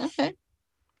 Okay.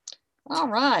 All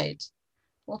right.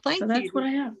 Well, thank you. That's what I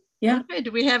have. Yeah. Okay.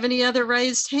 Do we have any other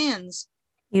raised hands?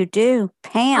 You do.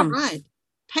 Pam. All right.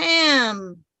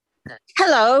 Pam.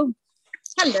 Hello.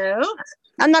 Hello.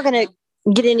 I'm not going to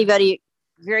get anybody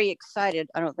very excited,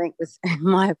 I don't think, with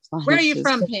my appliances. Where are you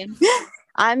from, Pam?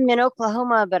 I'm in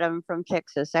Oklahoma, but I'm from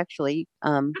Texas, actually.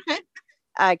 Okay.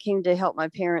 I came to help my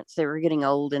parents. They were getting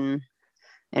old, and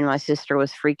my sister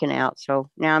was freaking out. So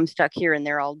now I'm stuck here, and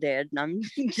they're all dead. And I'm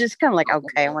just kind of like,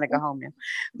 okay, I want to go home now.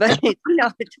 But, it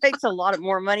takes a lot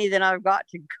more money than I've got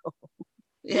to go.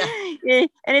 Yeah. And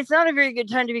it's not a very good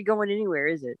time to be going anywhere,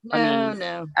 is it?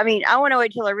 No. I mean, I want to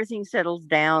wait till everything settles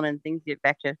down and things get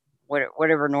back to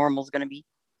whatever normal is going to be.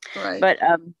 Right. But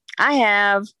I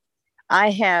have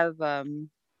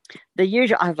the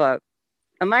usual. I have a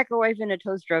microwave and a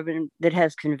toaster oven that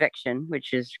has convection,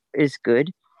 which is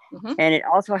good. And it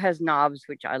also has knobs,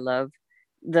 which I love.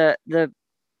 The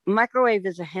microwave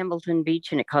is a Hamilton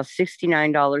Beach, and it costs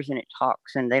 $69, and it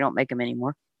talks, and they don't make them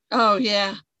anymore. Oh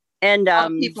yeah. And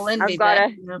people envy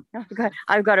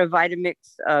I've got a Vitamix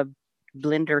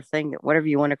blender thing, whatever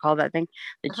you want to call that thing,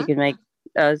 that you can make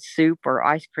soup or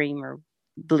ice cream or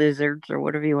blizzards or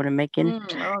whatever you want to make in.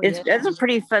 It's a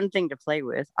pretty fun thing to play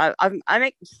with. I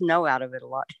make snow out of it a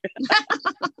lot.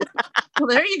 Well,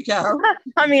 there you go.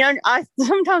 I mean, I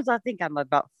sometimes I think I'm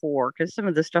about 4 because some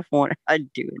of the stuff I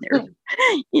do in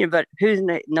there, but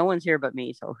no one's here but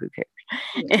me, so who cares?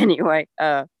 Yeah. Anyway,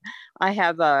 I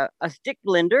have a stick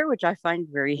blender, which I find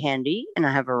very handy, and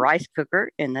I have a rice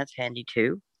cooker, and that's handy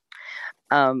too,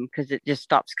 because it just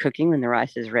stops cooking when the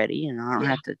rice is ready, and I don't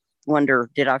have to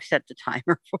wonder, did I set the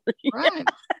timer for it? Right.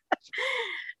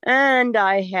 And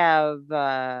I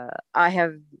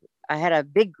had a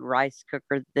big rice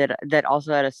cooker that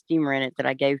also had a steamer in it that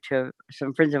I gave to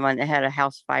some friends of mine that had a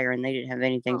house fire and they didn't have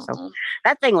anything. So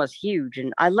that thing was huge,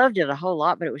 and I loved it a whole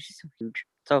lot, but it was just so huge.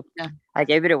 So I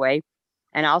gave it away.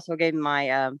 And I also gave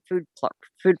my food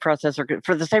processor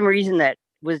for the same reason that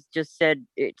was just said.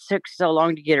 It took so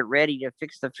long to get it ready to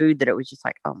fix the food that it was just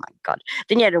like, oh my God.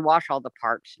 Then you had to wash all the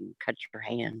parts and cut your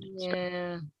hand.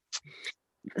 Yeah.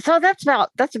 So that's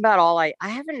about all. I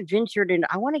haven't ventured in.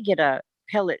 I want to get a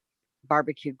pellet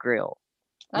barbecue grill.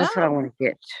 That's what I want to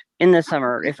get in the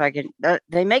summer if I can.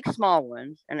 They make small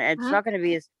ones, and it's not going to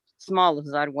be as small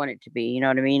as I'd want it to be. You know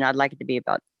what I mean? I'd like it to be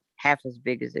about half as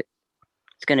big as it's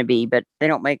going to be, but they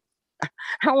don't make.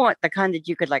 I want the kind that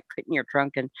you could like put in your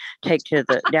trunk and take to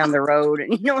down the road,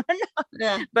 and you know what?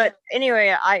 Yeah. But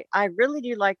anyway, I really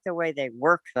do like the way they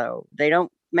work, though. They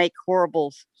don't make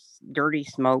horrible dirty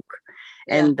smoke,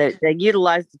 and they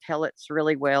utilize the pellets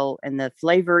really well, and the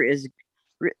flavor is.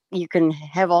 You can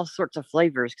have all sorts of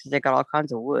flavors because they got all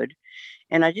kinds of wood,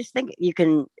 and I just think you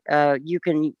can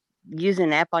use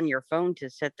an app on your phone to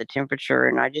set the temperature,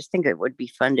 and I just think it would be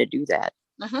fun to do that.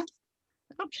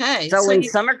 Okay. So when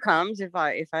summer comes, if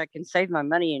I can save my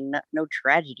money and no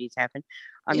tragedies happen,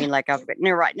 I mean, like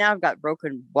right now I've got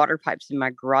broken water pipes in my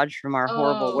garage from our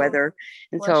horrible weather,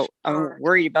 and so I'm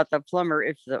worried about the plumber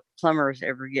if the plumbers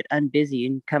ever get unbusy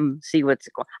and come see what's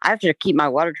going. I have to keep my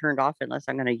water turned off unless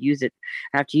I'm going to use it.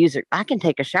 I have to use it. I can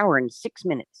take a shower in 6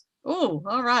 minutes. Oh,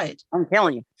 all right. I'm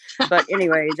telling you. But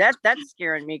anyway, that's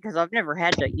scaring me because I've never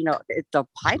had to, the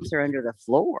pipes are under the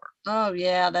floor. Oh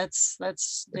yeah, that's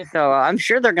so I'm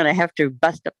sure they're going to have to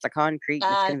bust up the concrete.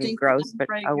 It's going to be gross, but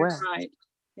oh well. Right.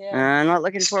 Yeah. I'm not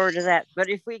looking forward to that. But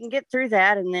if we can get through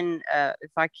that, and then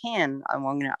if I can,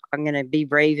 I'm gonna be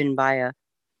brave and buy a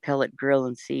pellet grill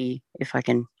and see if I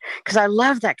can, because I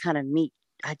love that kind of meat.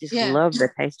 I just love the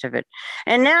taste of it.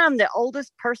 And now I'm the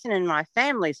oldest person in my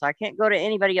family, so I can't go to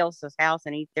anybody else's house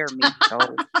and eat their meat. So.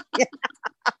 All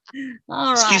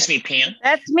right. Excuse me, Pam.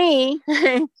 That's me.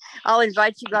 I'll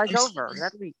invite you guys over.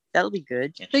 That'll be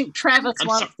good. I think Travis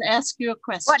wants to ask you a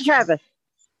question. What, Travis?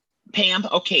 Pam,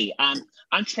 okay.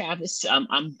 I'm Travis.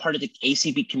 I'm part of the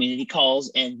ACB community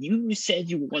calls, and you said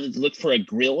you wanted to look for a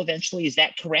grill eventually. Is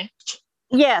that correct?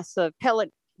 Yes, a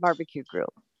pellet barbecue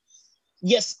grill.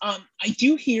 Yes, I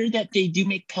do hear that they do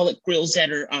make pellet grills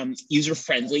that are user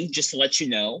friendly. Just to let you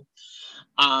know,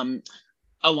 some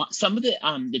of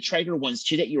the Traeger ones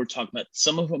too that you were talking about.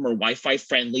 Some of them are Wi-Fi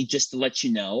friendly. Just to let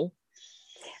you know.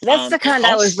 That's the kind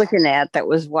I was looking at. That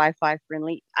was Wi-Fi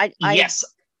friendly. Yes.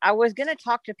 I was going to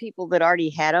talk to people that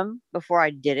already had them before I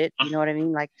did it. You know what I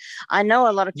mean? Like, I know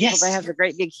a lot of people that have the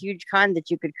great big huge kind that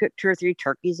you could cook 2 or 3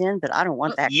 turkeys in, but I don't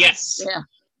want that. Yes. Yeah.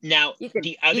 Now, you could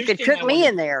cook me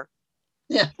in there.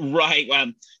 Yeah. Right.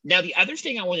 Now, the other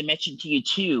thing I want to mention to you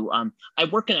too, I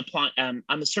work in I'm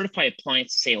a certified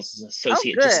appliance sales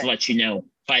associate, just to let you know.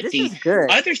 But the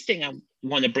other thing I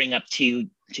want to bring up to you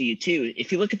too,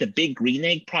 if you look at the Big Green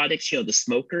Egg products, the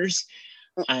smokers,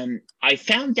 I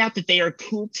found out that they are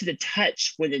cool to the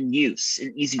touch when in use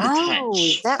and easy to touch. Oh,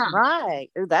 is that right?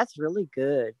 Oh, that's really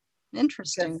good.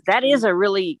 Interesting. That is a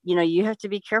really, you have to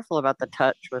be careful about the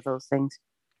touch with those things.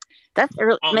 That's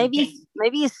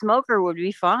maybe a smoker would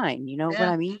be fine. You know what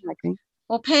I mean?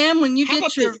 Well, Pam, when you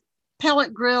get your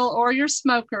pellet grill or your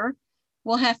smoker,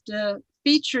 we'll have to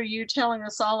feature you telling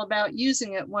us all about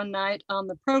using it one night on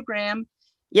the program.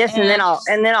 Yes, and then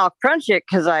I'll crunch it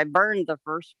because I burned the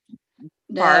first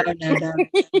part. No.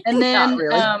 And then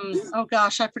oh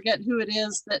gosh, I forget who it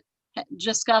is that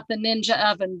just got the Ninja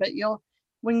oven, but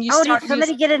when you start did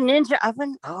somebody get a Ninja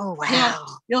oven? Oh wow. Yeah,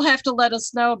 you'll have to let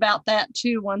us know about that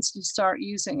too once you start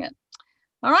using it.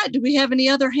 All right, do we have any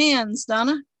other hands,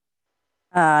 Donna?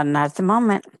 Not at the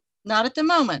moment. Not at the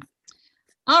moment.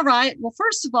 All right, well,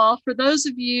 first of all, for those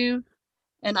of you,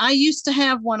 and I used to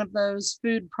have one of those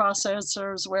food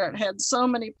processors where it had so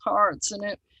many parts and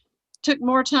it took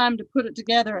more time to put it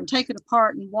together and take it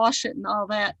apart and wash it and all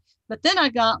that. But then I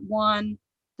got one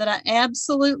that I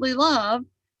absolutely love.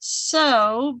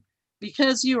 So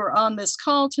because you are on this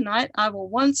call tonight, I will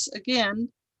once again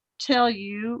tell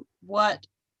you what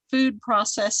food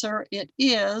processor it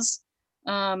is.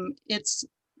 It's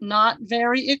not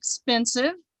very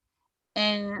expensive.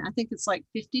 And I think it's like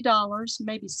 $50,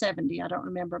 maybe $70, I don't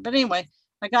remember. But anyway,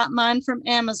 I got mine from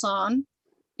Amazon.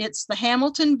 It's the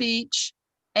Hamilton Beach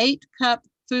 8-cup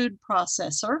food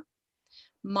processor,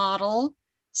 model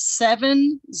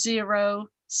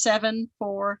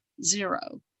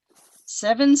 70740.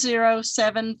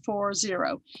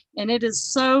 70740. And it is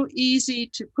so easy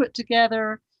to put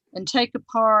together and take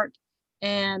apart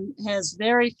and has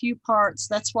very few parts.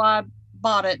 That's why I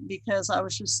bought it, because I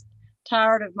was just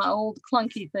tired of my old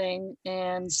clunky thing.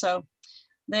 And so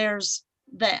there's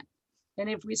that. And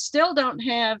if we still don't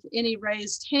have any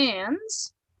raised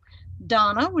hands,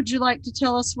 Donna, would you like to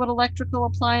tell us what electrical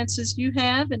appliances you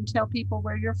have and tell people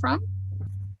where you're from?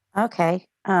 Okay.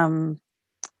 I'm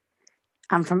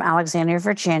from Alexandria,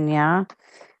 Virginia.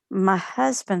 My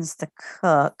husband's the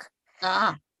cook.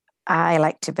 I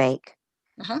like to bake.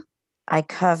 I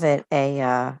covet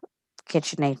a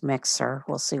KitchenAid mixer.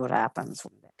 We'll see what happens.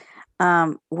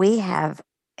 We have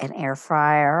an air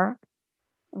fryer.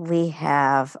 We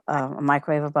have a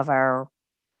microwave above our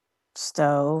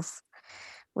stove.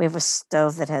 We have a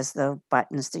stove that has the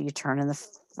buttons that you turn in the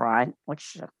front,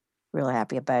 which I'm really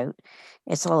happy about.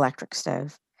 It's an electric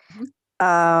stove.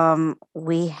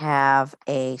 We have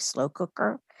a slow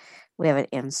cooker. We have an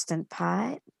Instant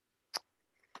Pot.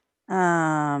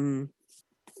 What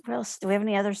else? Do we have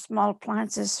any other small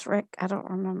appliances, Rick? I don't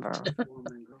remember.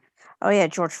 Oh yeah,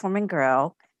 George Foreman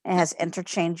grill. It has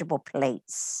interchangeable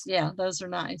plates. Yeah, those are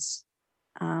nice.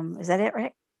 Is that it,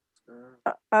 Rick?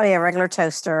 Oh yeah, regular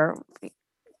toaster.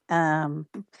 Got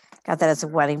that as a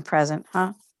wedding present,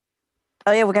 huh?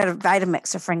 Oh yeah, we got a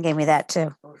Vitamix. A friend gave me that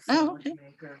too. Oh, okay.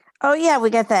 Oh yeah, we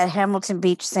got that Hamilton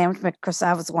Beach sandwich maker because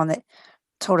I was the one that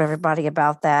told everybody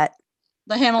about that.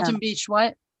 The Hamilton Beach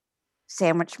what?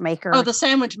 Sandwich maker. Oh, the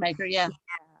sandwich maker. Yeah.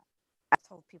 I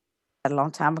told people that a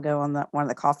long time ago on one of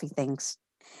the coffee things,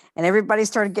 and everybody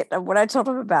started getting what I told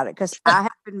them about it because I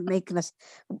have been making us.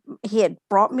 He had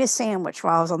brought me a sandwich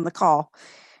while I was on the call,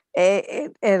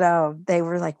 and they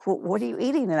were like, "What are you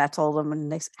eating?" And I told them,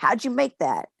 and they said, "How'd you make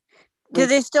that?" Do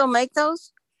they still make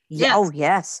those? Yeah. Yes. Oh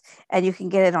yes, and you can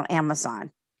get it on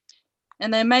Amazon.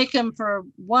 And they make them for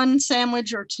one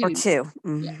sandwich or two. Or two.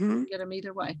 Yeah, get them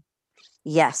either way.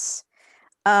 Yes.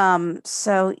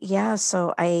 So yeah.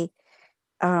 So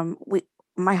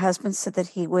my husband said that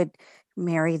he would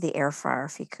marry the air fryer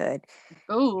if he could.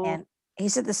 Oh. And he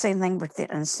said the same thing with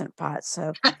the Instant Pot.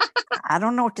 So I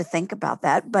don't know what to think about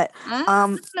that, but I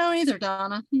don't know either,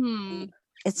 Donna.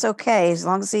 It's okay as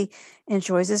long as he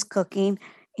enjoys his cooking.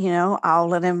 I'll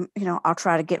let him. I'll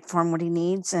try to get for him what he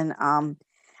needs, and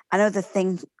I know the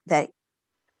thing that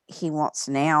he wants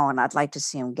now, and I'd like to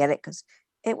see him get it because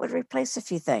it would replace a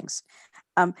few things.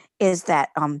 Is that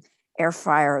air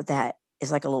fryer that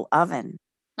is like a little oven,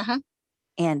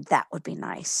 and that would be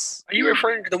nice. Are you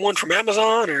referring to the one from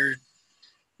Amazon, or?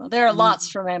 Well, there are lots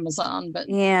from Amazon, but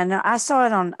yeah, no, I saw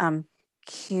it on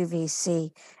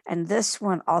QVC, and this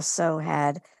one also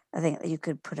had. I think you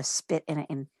could put a spit in it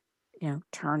and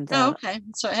turn the. Oh, okay.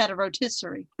 So it had a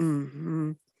rotisserie.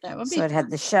 Mm-hmm. That would be. So it had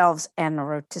the shelves and the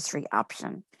rotisserie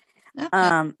option.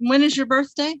 Okay. When is your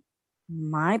birthday?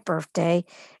 My birthday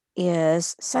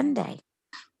is Sunday.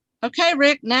 Okay,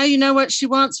 Rick. Now you know what she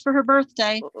wants for her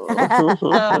birthday. So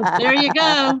there you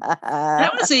go.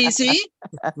 That was easy.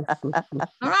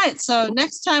 All right. So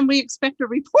next time we expect a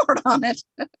report on it.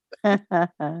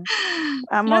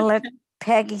 I'm gonna let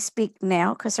Peggy speak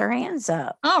now because her hand's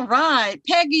up. All right,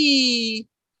 Peggy.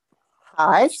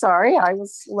 Hi, sorry, I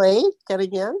was late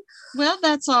getting in. Well,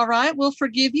 that's all right. We'll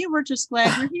forgive you. We're just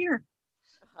glad you're here.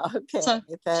 Okay. So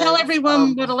tell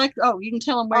everyone what you can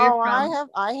tell them where you're from.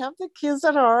 I have the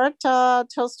Cuisinart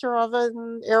toaster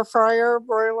oven, air fryer,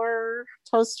 broiler,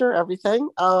 toaster, everything.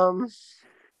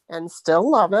 And still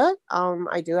love it.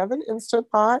 I do have an Instant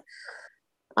Pot.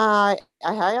 I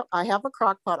have a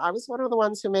crock pot. I was one of the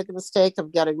ones who made the mistake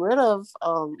of getting rid of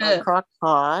my crock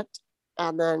pot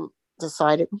and then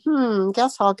decided,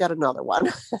 guess I'll get another one.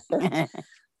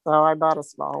 So I bought a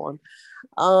small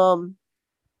one,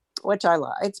 which I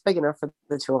like. It's big enough for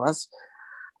the two of us.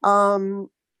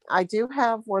 I do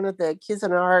have one of the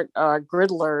Cuisinart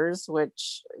griddlers,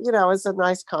 which, is a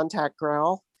nice contact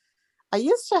grill. I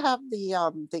used to have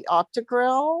the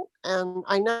OptiGrill, and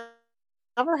I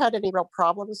never had any real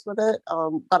problems with it.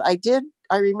 But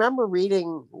I remember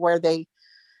reading where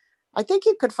I think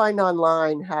you could find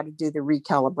online how to do the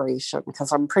recalibration,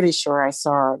 because I'm pretty sure I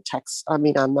saw a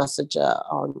message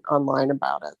online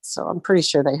about it. So I'm pretty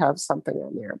sure they have something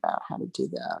on there about how to do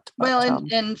that. Well,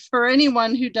 and for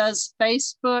anyone who does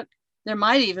Facebook, there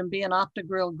might even be an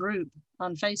OptiGrill group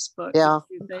on Facebook. Yeah,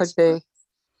 it could be.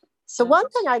 So one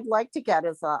thing I'd like to get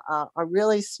is a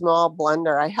really small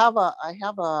blender. I have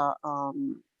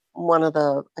one of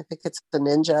the, I think it's the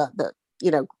Ninja, that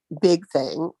big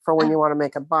thing for when you want to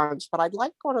make a bunch, but I'd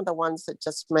like one of the ones that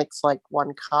just makes like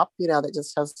 1 cup, that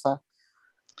just has the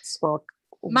small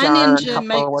my jar Ninja cup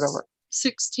makes or whatever.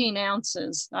 16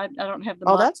 ounces. I don't have the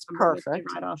Oh, that's number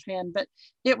perfect. right offhand, but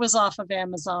it was off of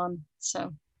Amazon.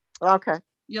 So okay,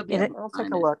 you'll be able to I'll find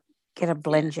take a look. Get a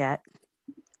blend jet.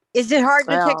 Is it hard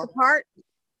to take apart?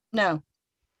 No,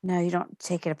 you don't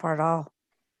take it apart at all,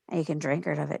 and you can drink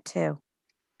out of it too.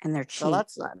 And they're cheap. No,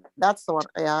 that's the one.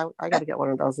 Yeah, I got to get one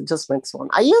of those. It just makes one.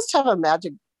 I used to have a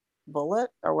Magic Bullet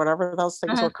or whatever those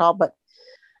things were called, but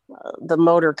the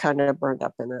motor kind of burned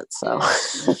up in it. So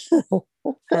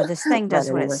this thing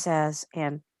does what it says,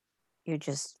 and you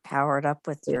just power it up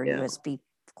with your USB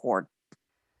cord.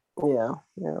 Yeah.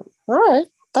 All right.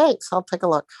 Thanks. I'll take a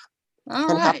look. All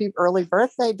and right. Happy early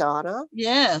birthday, Donna.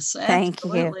 Yes,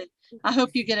 absolutely. Thank you. I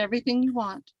hope you get everything you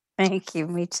want. Thank you.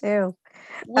 Me too.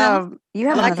 Well, you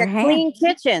have like another a clean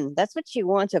kitchen. That's what you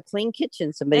want, a clean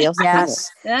kitchen. Somebody else.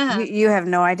 Yes. Yeah. You have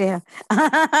no idea.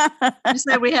 You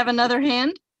say we have another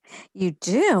hand? You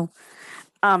do.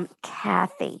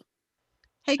 Kathy.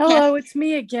 Hey, hello, Kathy. It's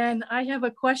me again. I have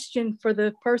a question for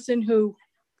the person who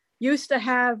used to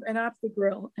have an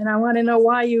OptiGrill, and I want to know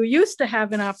why you used to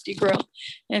have an OptiGrill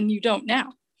and you don't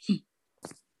now.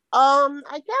 I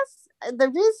guess the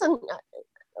reason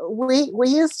we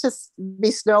used to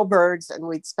be snowbirds, and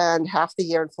we'd spend half the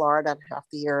year in Florida and half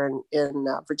the year in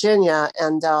Virginia,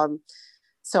 and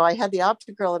So I had the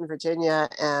OptiGrill in Virginia,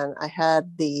 and I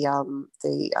had the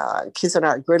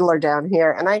Cuisinart Griddler down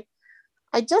here, and I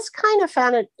just kind of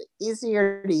found it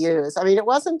easier to use. I mean, it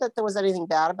wasn't that there was anything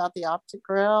bad about the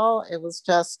OptiGrill. It was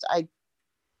just, I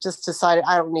just decided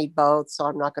I don't need both, so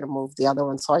I'm not going to move the other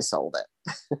one. So I sold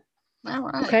it. All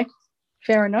right. Okay.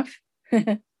 Fair enough.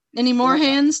 Any more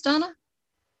hands, Donna?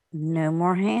 No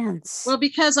more hands. Well,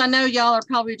 because I know y'all are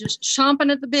probably just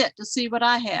chomping at the bit to see what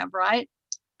I have, right?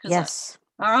 Yes.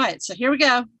 All right. So here we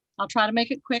go. I'll try to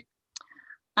make it quick.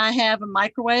 I have a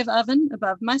microwave oven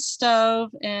above my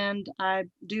stove, and I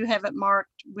do have it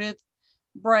marked with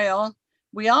Braille.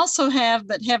 We also have,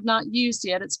 but have not used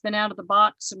yet, it's been out of the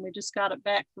box, and we just got it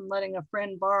back from letting a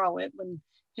friend borrow it when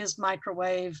his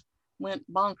microwave went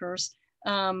bonkers.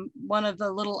 One of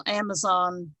the little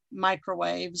Amazon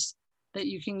microwaves that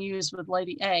you can use with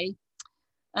Lady A.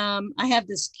 I have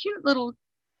this cute little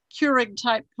Keurig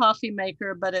type coffee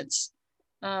maker, but it's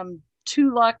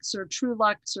 2Lux or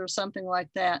Trulux or something like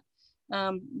that,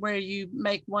 where you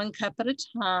make 1 cup at a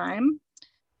time.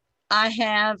 I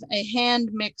have a hand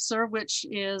mixer, which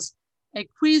is a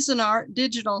Cuisinart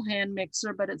digital hand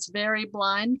mixer, but it's very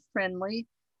blind friendly,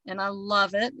 and I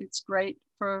love it. It's great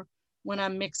for when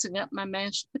I'm mixing up my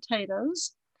mashed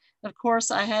potatoes. Of course,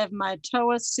 I have my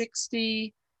TOA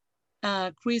 60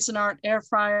 Cuisinart air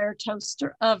fryer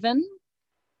toaster oven.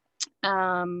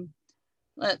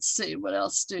 Let's see, what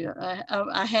else do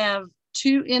I have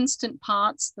 2 Instant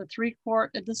Pots, the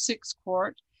 3-quart and the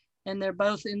 6-quart, and they're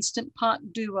both Instant Pot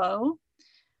Duo.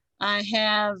 I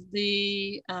have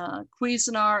the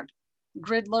Cuisinart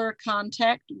Griddler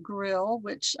Contact Grill,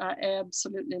 which I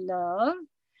absolutely love,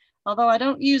 although I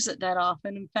don't use it that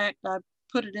often. In fact, I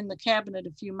put it in the cabinet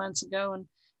a few months ago and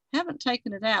haven't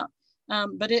taken it out,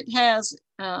 but it has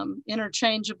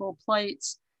interchangeable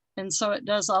plates. And so it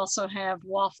does also have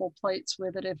waffle plates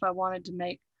with it if I wanted to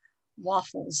make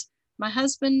waffles. My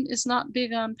husband is not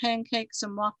big on pancakes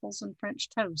and waffles and French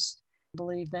toast,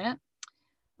 believe that.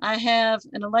 I have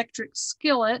an electric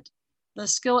skillet. The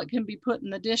skillet can be put in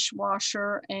the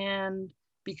dishwasher, and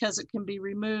because it can be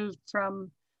removed from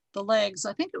the legs,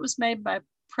 I think it was made by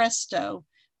Presto,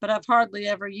 but I've hardly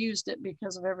ever used it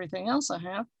because of everything else I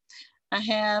have. I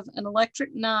have an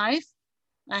electric knife.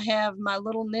 I have my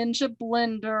little Ninja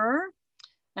blender.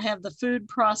 I have the food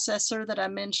processor that I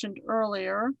mentioned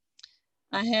earlier.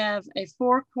 I have a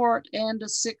 4-quart and a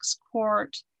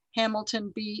 6-quart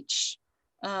Hamilton Beach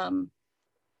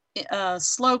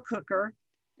slow cooker.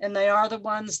 And they are the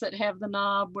ones that have the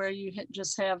knob where you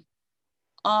just have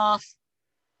off,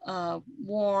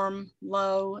 warm,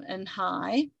 low, and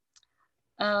high.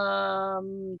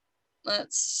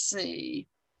 Let's see.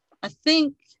 I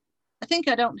think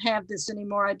I don't have this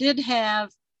anymore. I did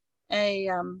have a,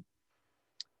 I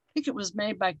think it was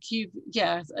made by Cube,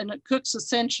 yeah, and it Cooks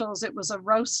Essentials. It was a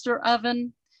roaster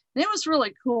oven. And it was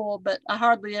really cool, but I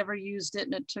hardly ever used it,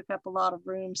 and it took up a lot of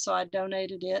room, so I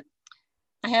donated it.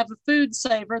 I have a food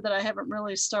saver that I haven't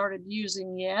really started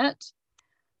using yet.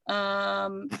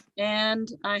 And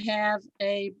I have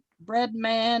a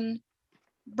Breadman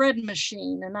bread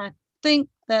machine, and I think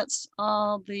that's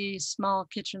all the small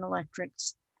kitchen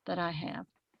electrics that I have.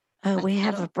 Oh, we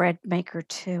have a bread maker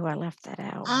too. I left that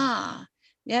out. Ah,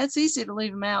 yeah, it's easy to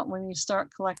leave them out when you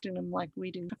start collecting them like we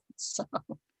do. So,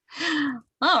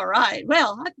 all right.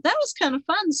 Well, that was kind of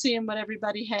fun seeing what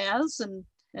everybody has and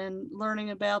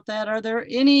learning about that. Are there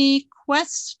any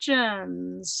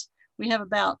questions? We have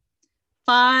about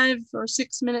 5 or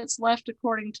 6 minutes left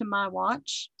according to my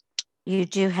watch. You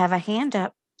do have a hand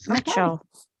up, Mitchell.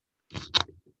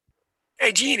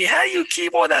 Hey, Jeannie, how do you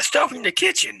keep all that stuff in the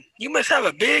kitchen? You must have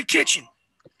a big kitchen,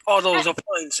 all those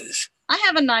appliances. I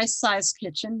have a nice sized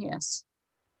kitchen, yes.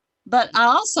 But I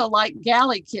also like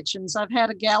galley kitchens. I've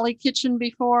had a galley kitchen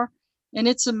before, and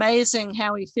it's amazing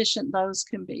how efficient those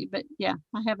can be. But yeah,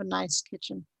 I have a nice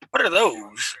kitchen. What are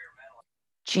those?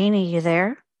 Jeannie, you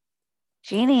there?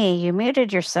 Jeannie, you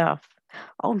muted yourself.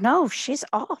 Oh no, she's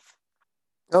off.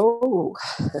 Oh.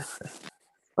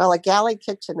 Well, a galley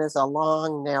kitchen is a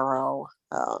long, narrow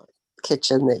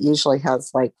kitchen that usually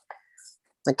has like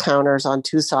the counters on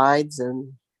 2 sides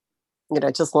and,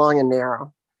 just long and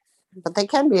narrow. But they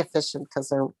can be efficient because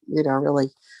they're,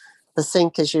 really, the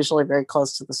sink is usually very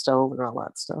close to the stove and all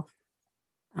that stuff.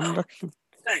 I'm looking.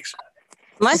 Thanks.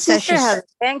 My sister has a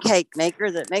pancake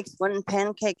maker that makes 1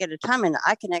 pancake at a time, and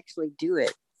I can actually do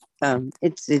it.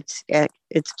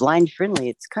 It's blind friendly.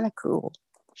 It's kind of cool.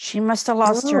 She must have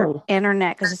lost her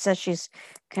internet because it says she's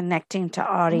connecting to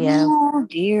audio. Oh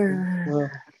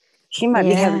dear. She might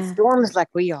be having storms like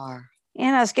we are.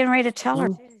 And I was getting ready to tell her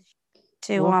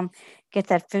to get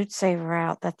that food saver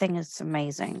out. That thing is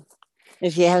amazing.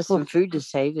 If you have some food to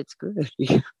save, it's good.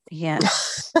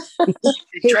 Yes.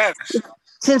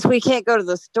 Since we can't go to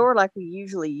the store like we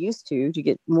usually used to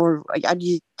get more, I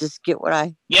just get what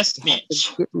I. Yes,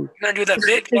 Mitch. Can I do that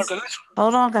big?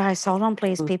 Hold on, guys. Hold on,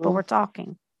 please. People were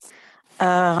talking.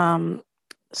 So,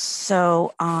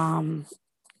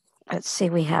 let's see.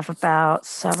 We have about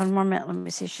 7 more minutes. Let me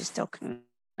see. She's still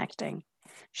connecting.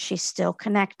 She's still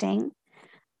connecting.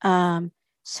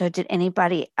 So did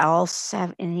anybody else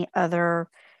have any other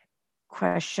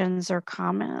questions or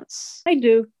comments? I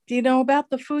do. Do you know about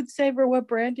the Food Saver, what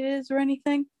brand it is or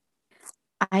anything?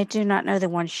 I do not know the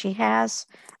one she has.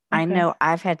 Okay. I know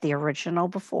I've had the original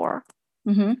before.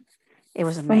 Mm-hmm. It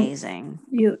was amazing.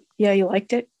 You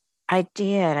liked it? I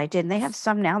did. And they have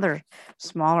some now. They're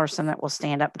smaller, some that will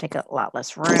stand up and take a lot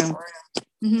less room.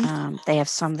 Mm-hmm. They have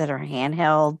some that are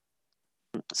handheld.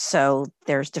 So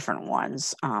there's different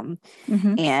ones.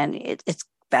 Mm-hmm. And it's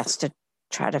best to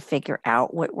try to figure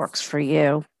out what works for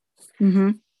you.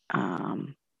 Mm-hmm.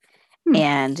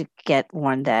 And get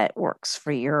one that works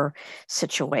for your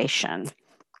situation.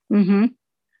 Mm-hmm.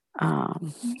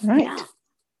 Right. Yeah.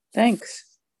 Thanks.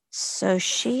 So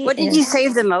What did you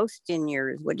save the most in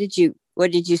yours? What did you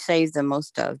save the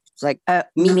most of? It's like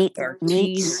meats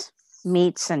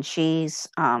and cheese.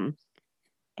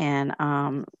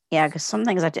 Because some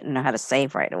things I didn't know how to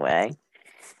save right away.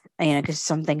 Because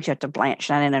some things you have to blanch,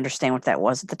 and I didn't understand what that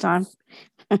was at the time.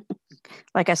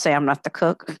 Like I say, I'm not the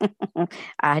cook.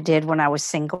 I did when I was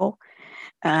single.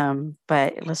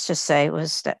 But let's just say it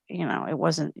was that, it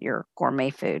wasn't your gourmet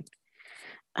food.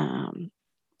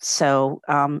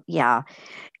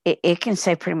 It can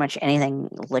save pretty much anything,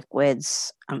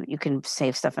 liquids. You can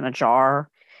save stuff in a jar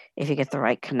if you get the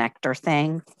right connector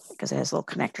thing, because it has a little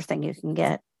connector thing you can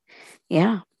get.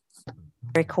 Yeah.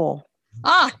 Very cool.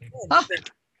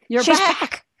 You're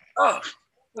back. Oh,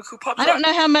 look who popped up. I don't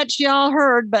know how much y'all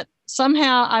heard, but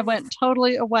somehow I went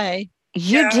totally away.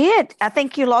 You did. I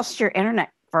think you lost your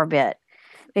internet for a bit,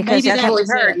 because that's what we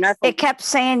heard. It kept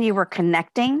saying you were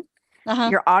connecting.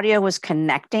 Your audio was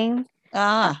connecting.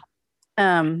 So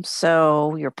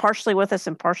you're partially with us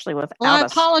and partially without us. I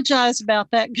apologize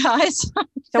about that, guys.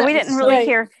 So we didn't really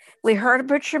hear. We heard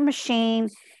about your machine,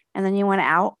 and then you went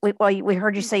out. We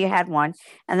heard you say you had one,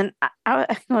 and then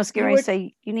I was going to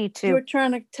say you need to. You were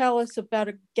trying to tell us about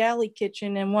a galley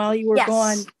kitchen, and while you were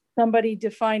gone, somebody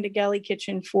defined a galley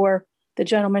kitchen for the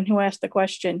gentleman who asked the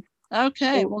question.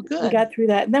 Okay, well, good. We got through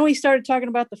that, and then we started talking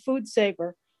about the Food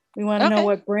Saver. We want to know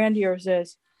what brand yours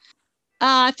is.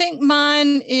 I think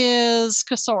mine is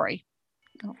Cosori.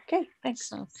 Okay,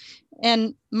 thanks.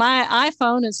 And my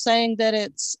iPhone is saying that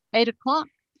it's 8:00.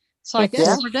 So I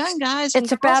guess we're done, guys.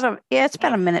 It's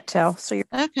about a minute till. So you're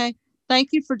okay. Thank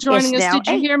you for joining us. Did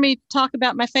you hear me talk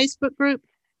about my Facebook group?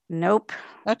 Nope.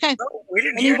 Okay. No, we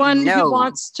didn't Anyone who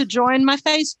wants to join my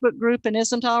Facebook group and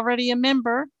isn't already a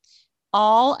member,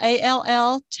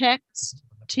 ALL text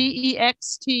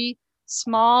TEXT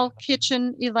Small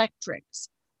Kitchen Electrics.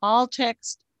 All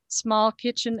text Small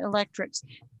Kitchen Electrics.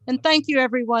 And thank you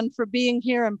everyone for being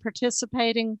here and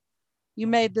participating. You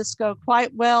made this go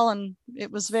quite well, and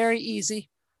it was very easy.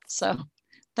 So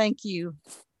thank you.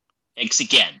 Thanks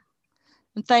again.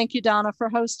 And thank you, Donna, for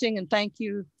hosting, and thank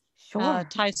you,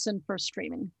 Tyson, for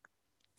streaming.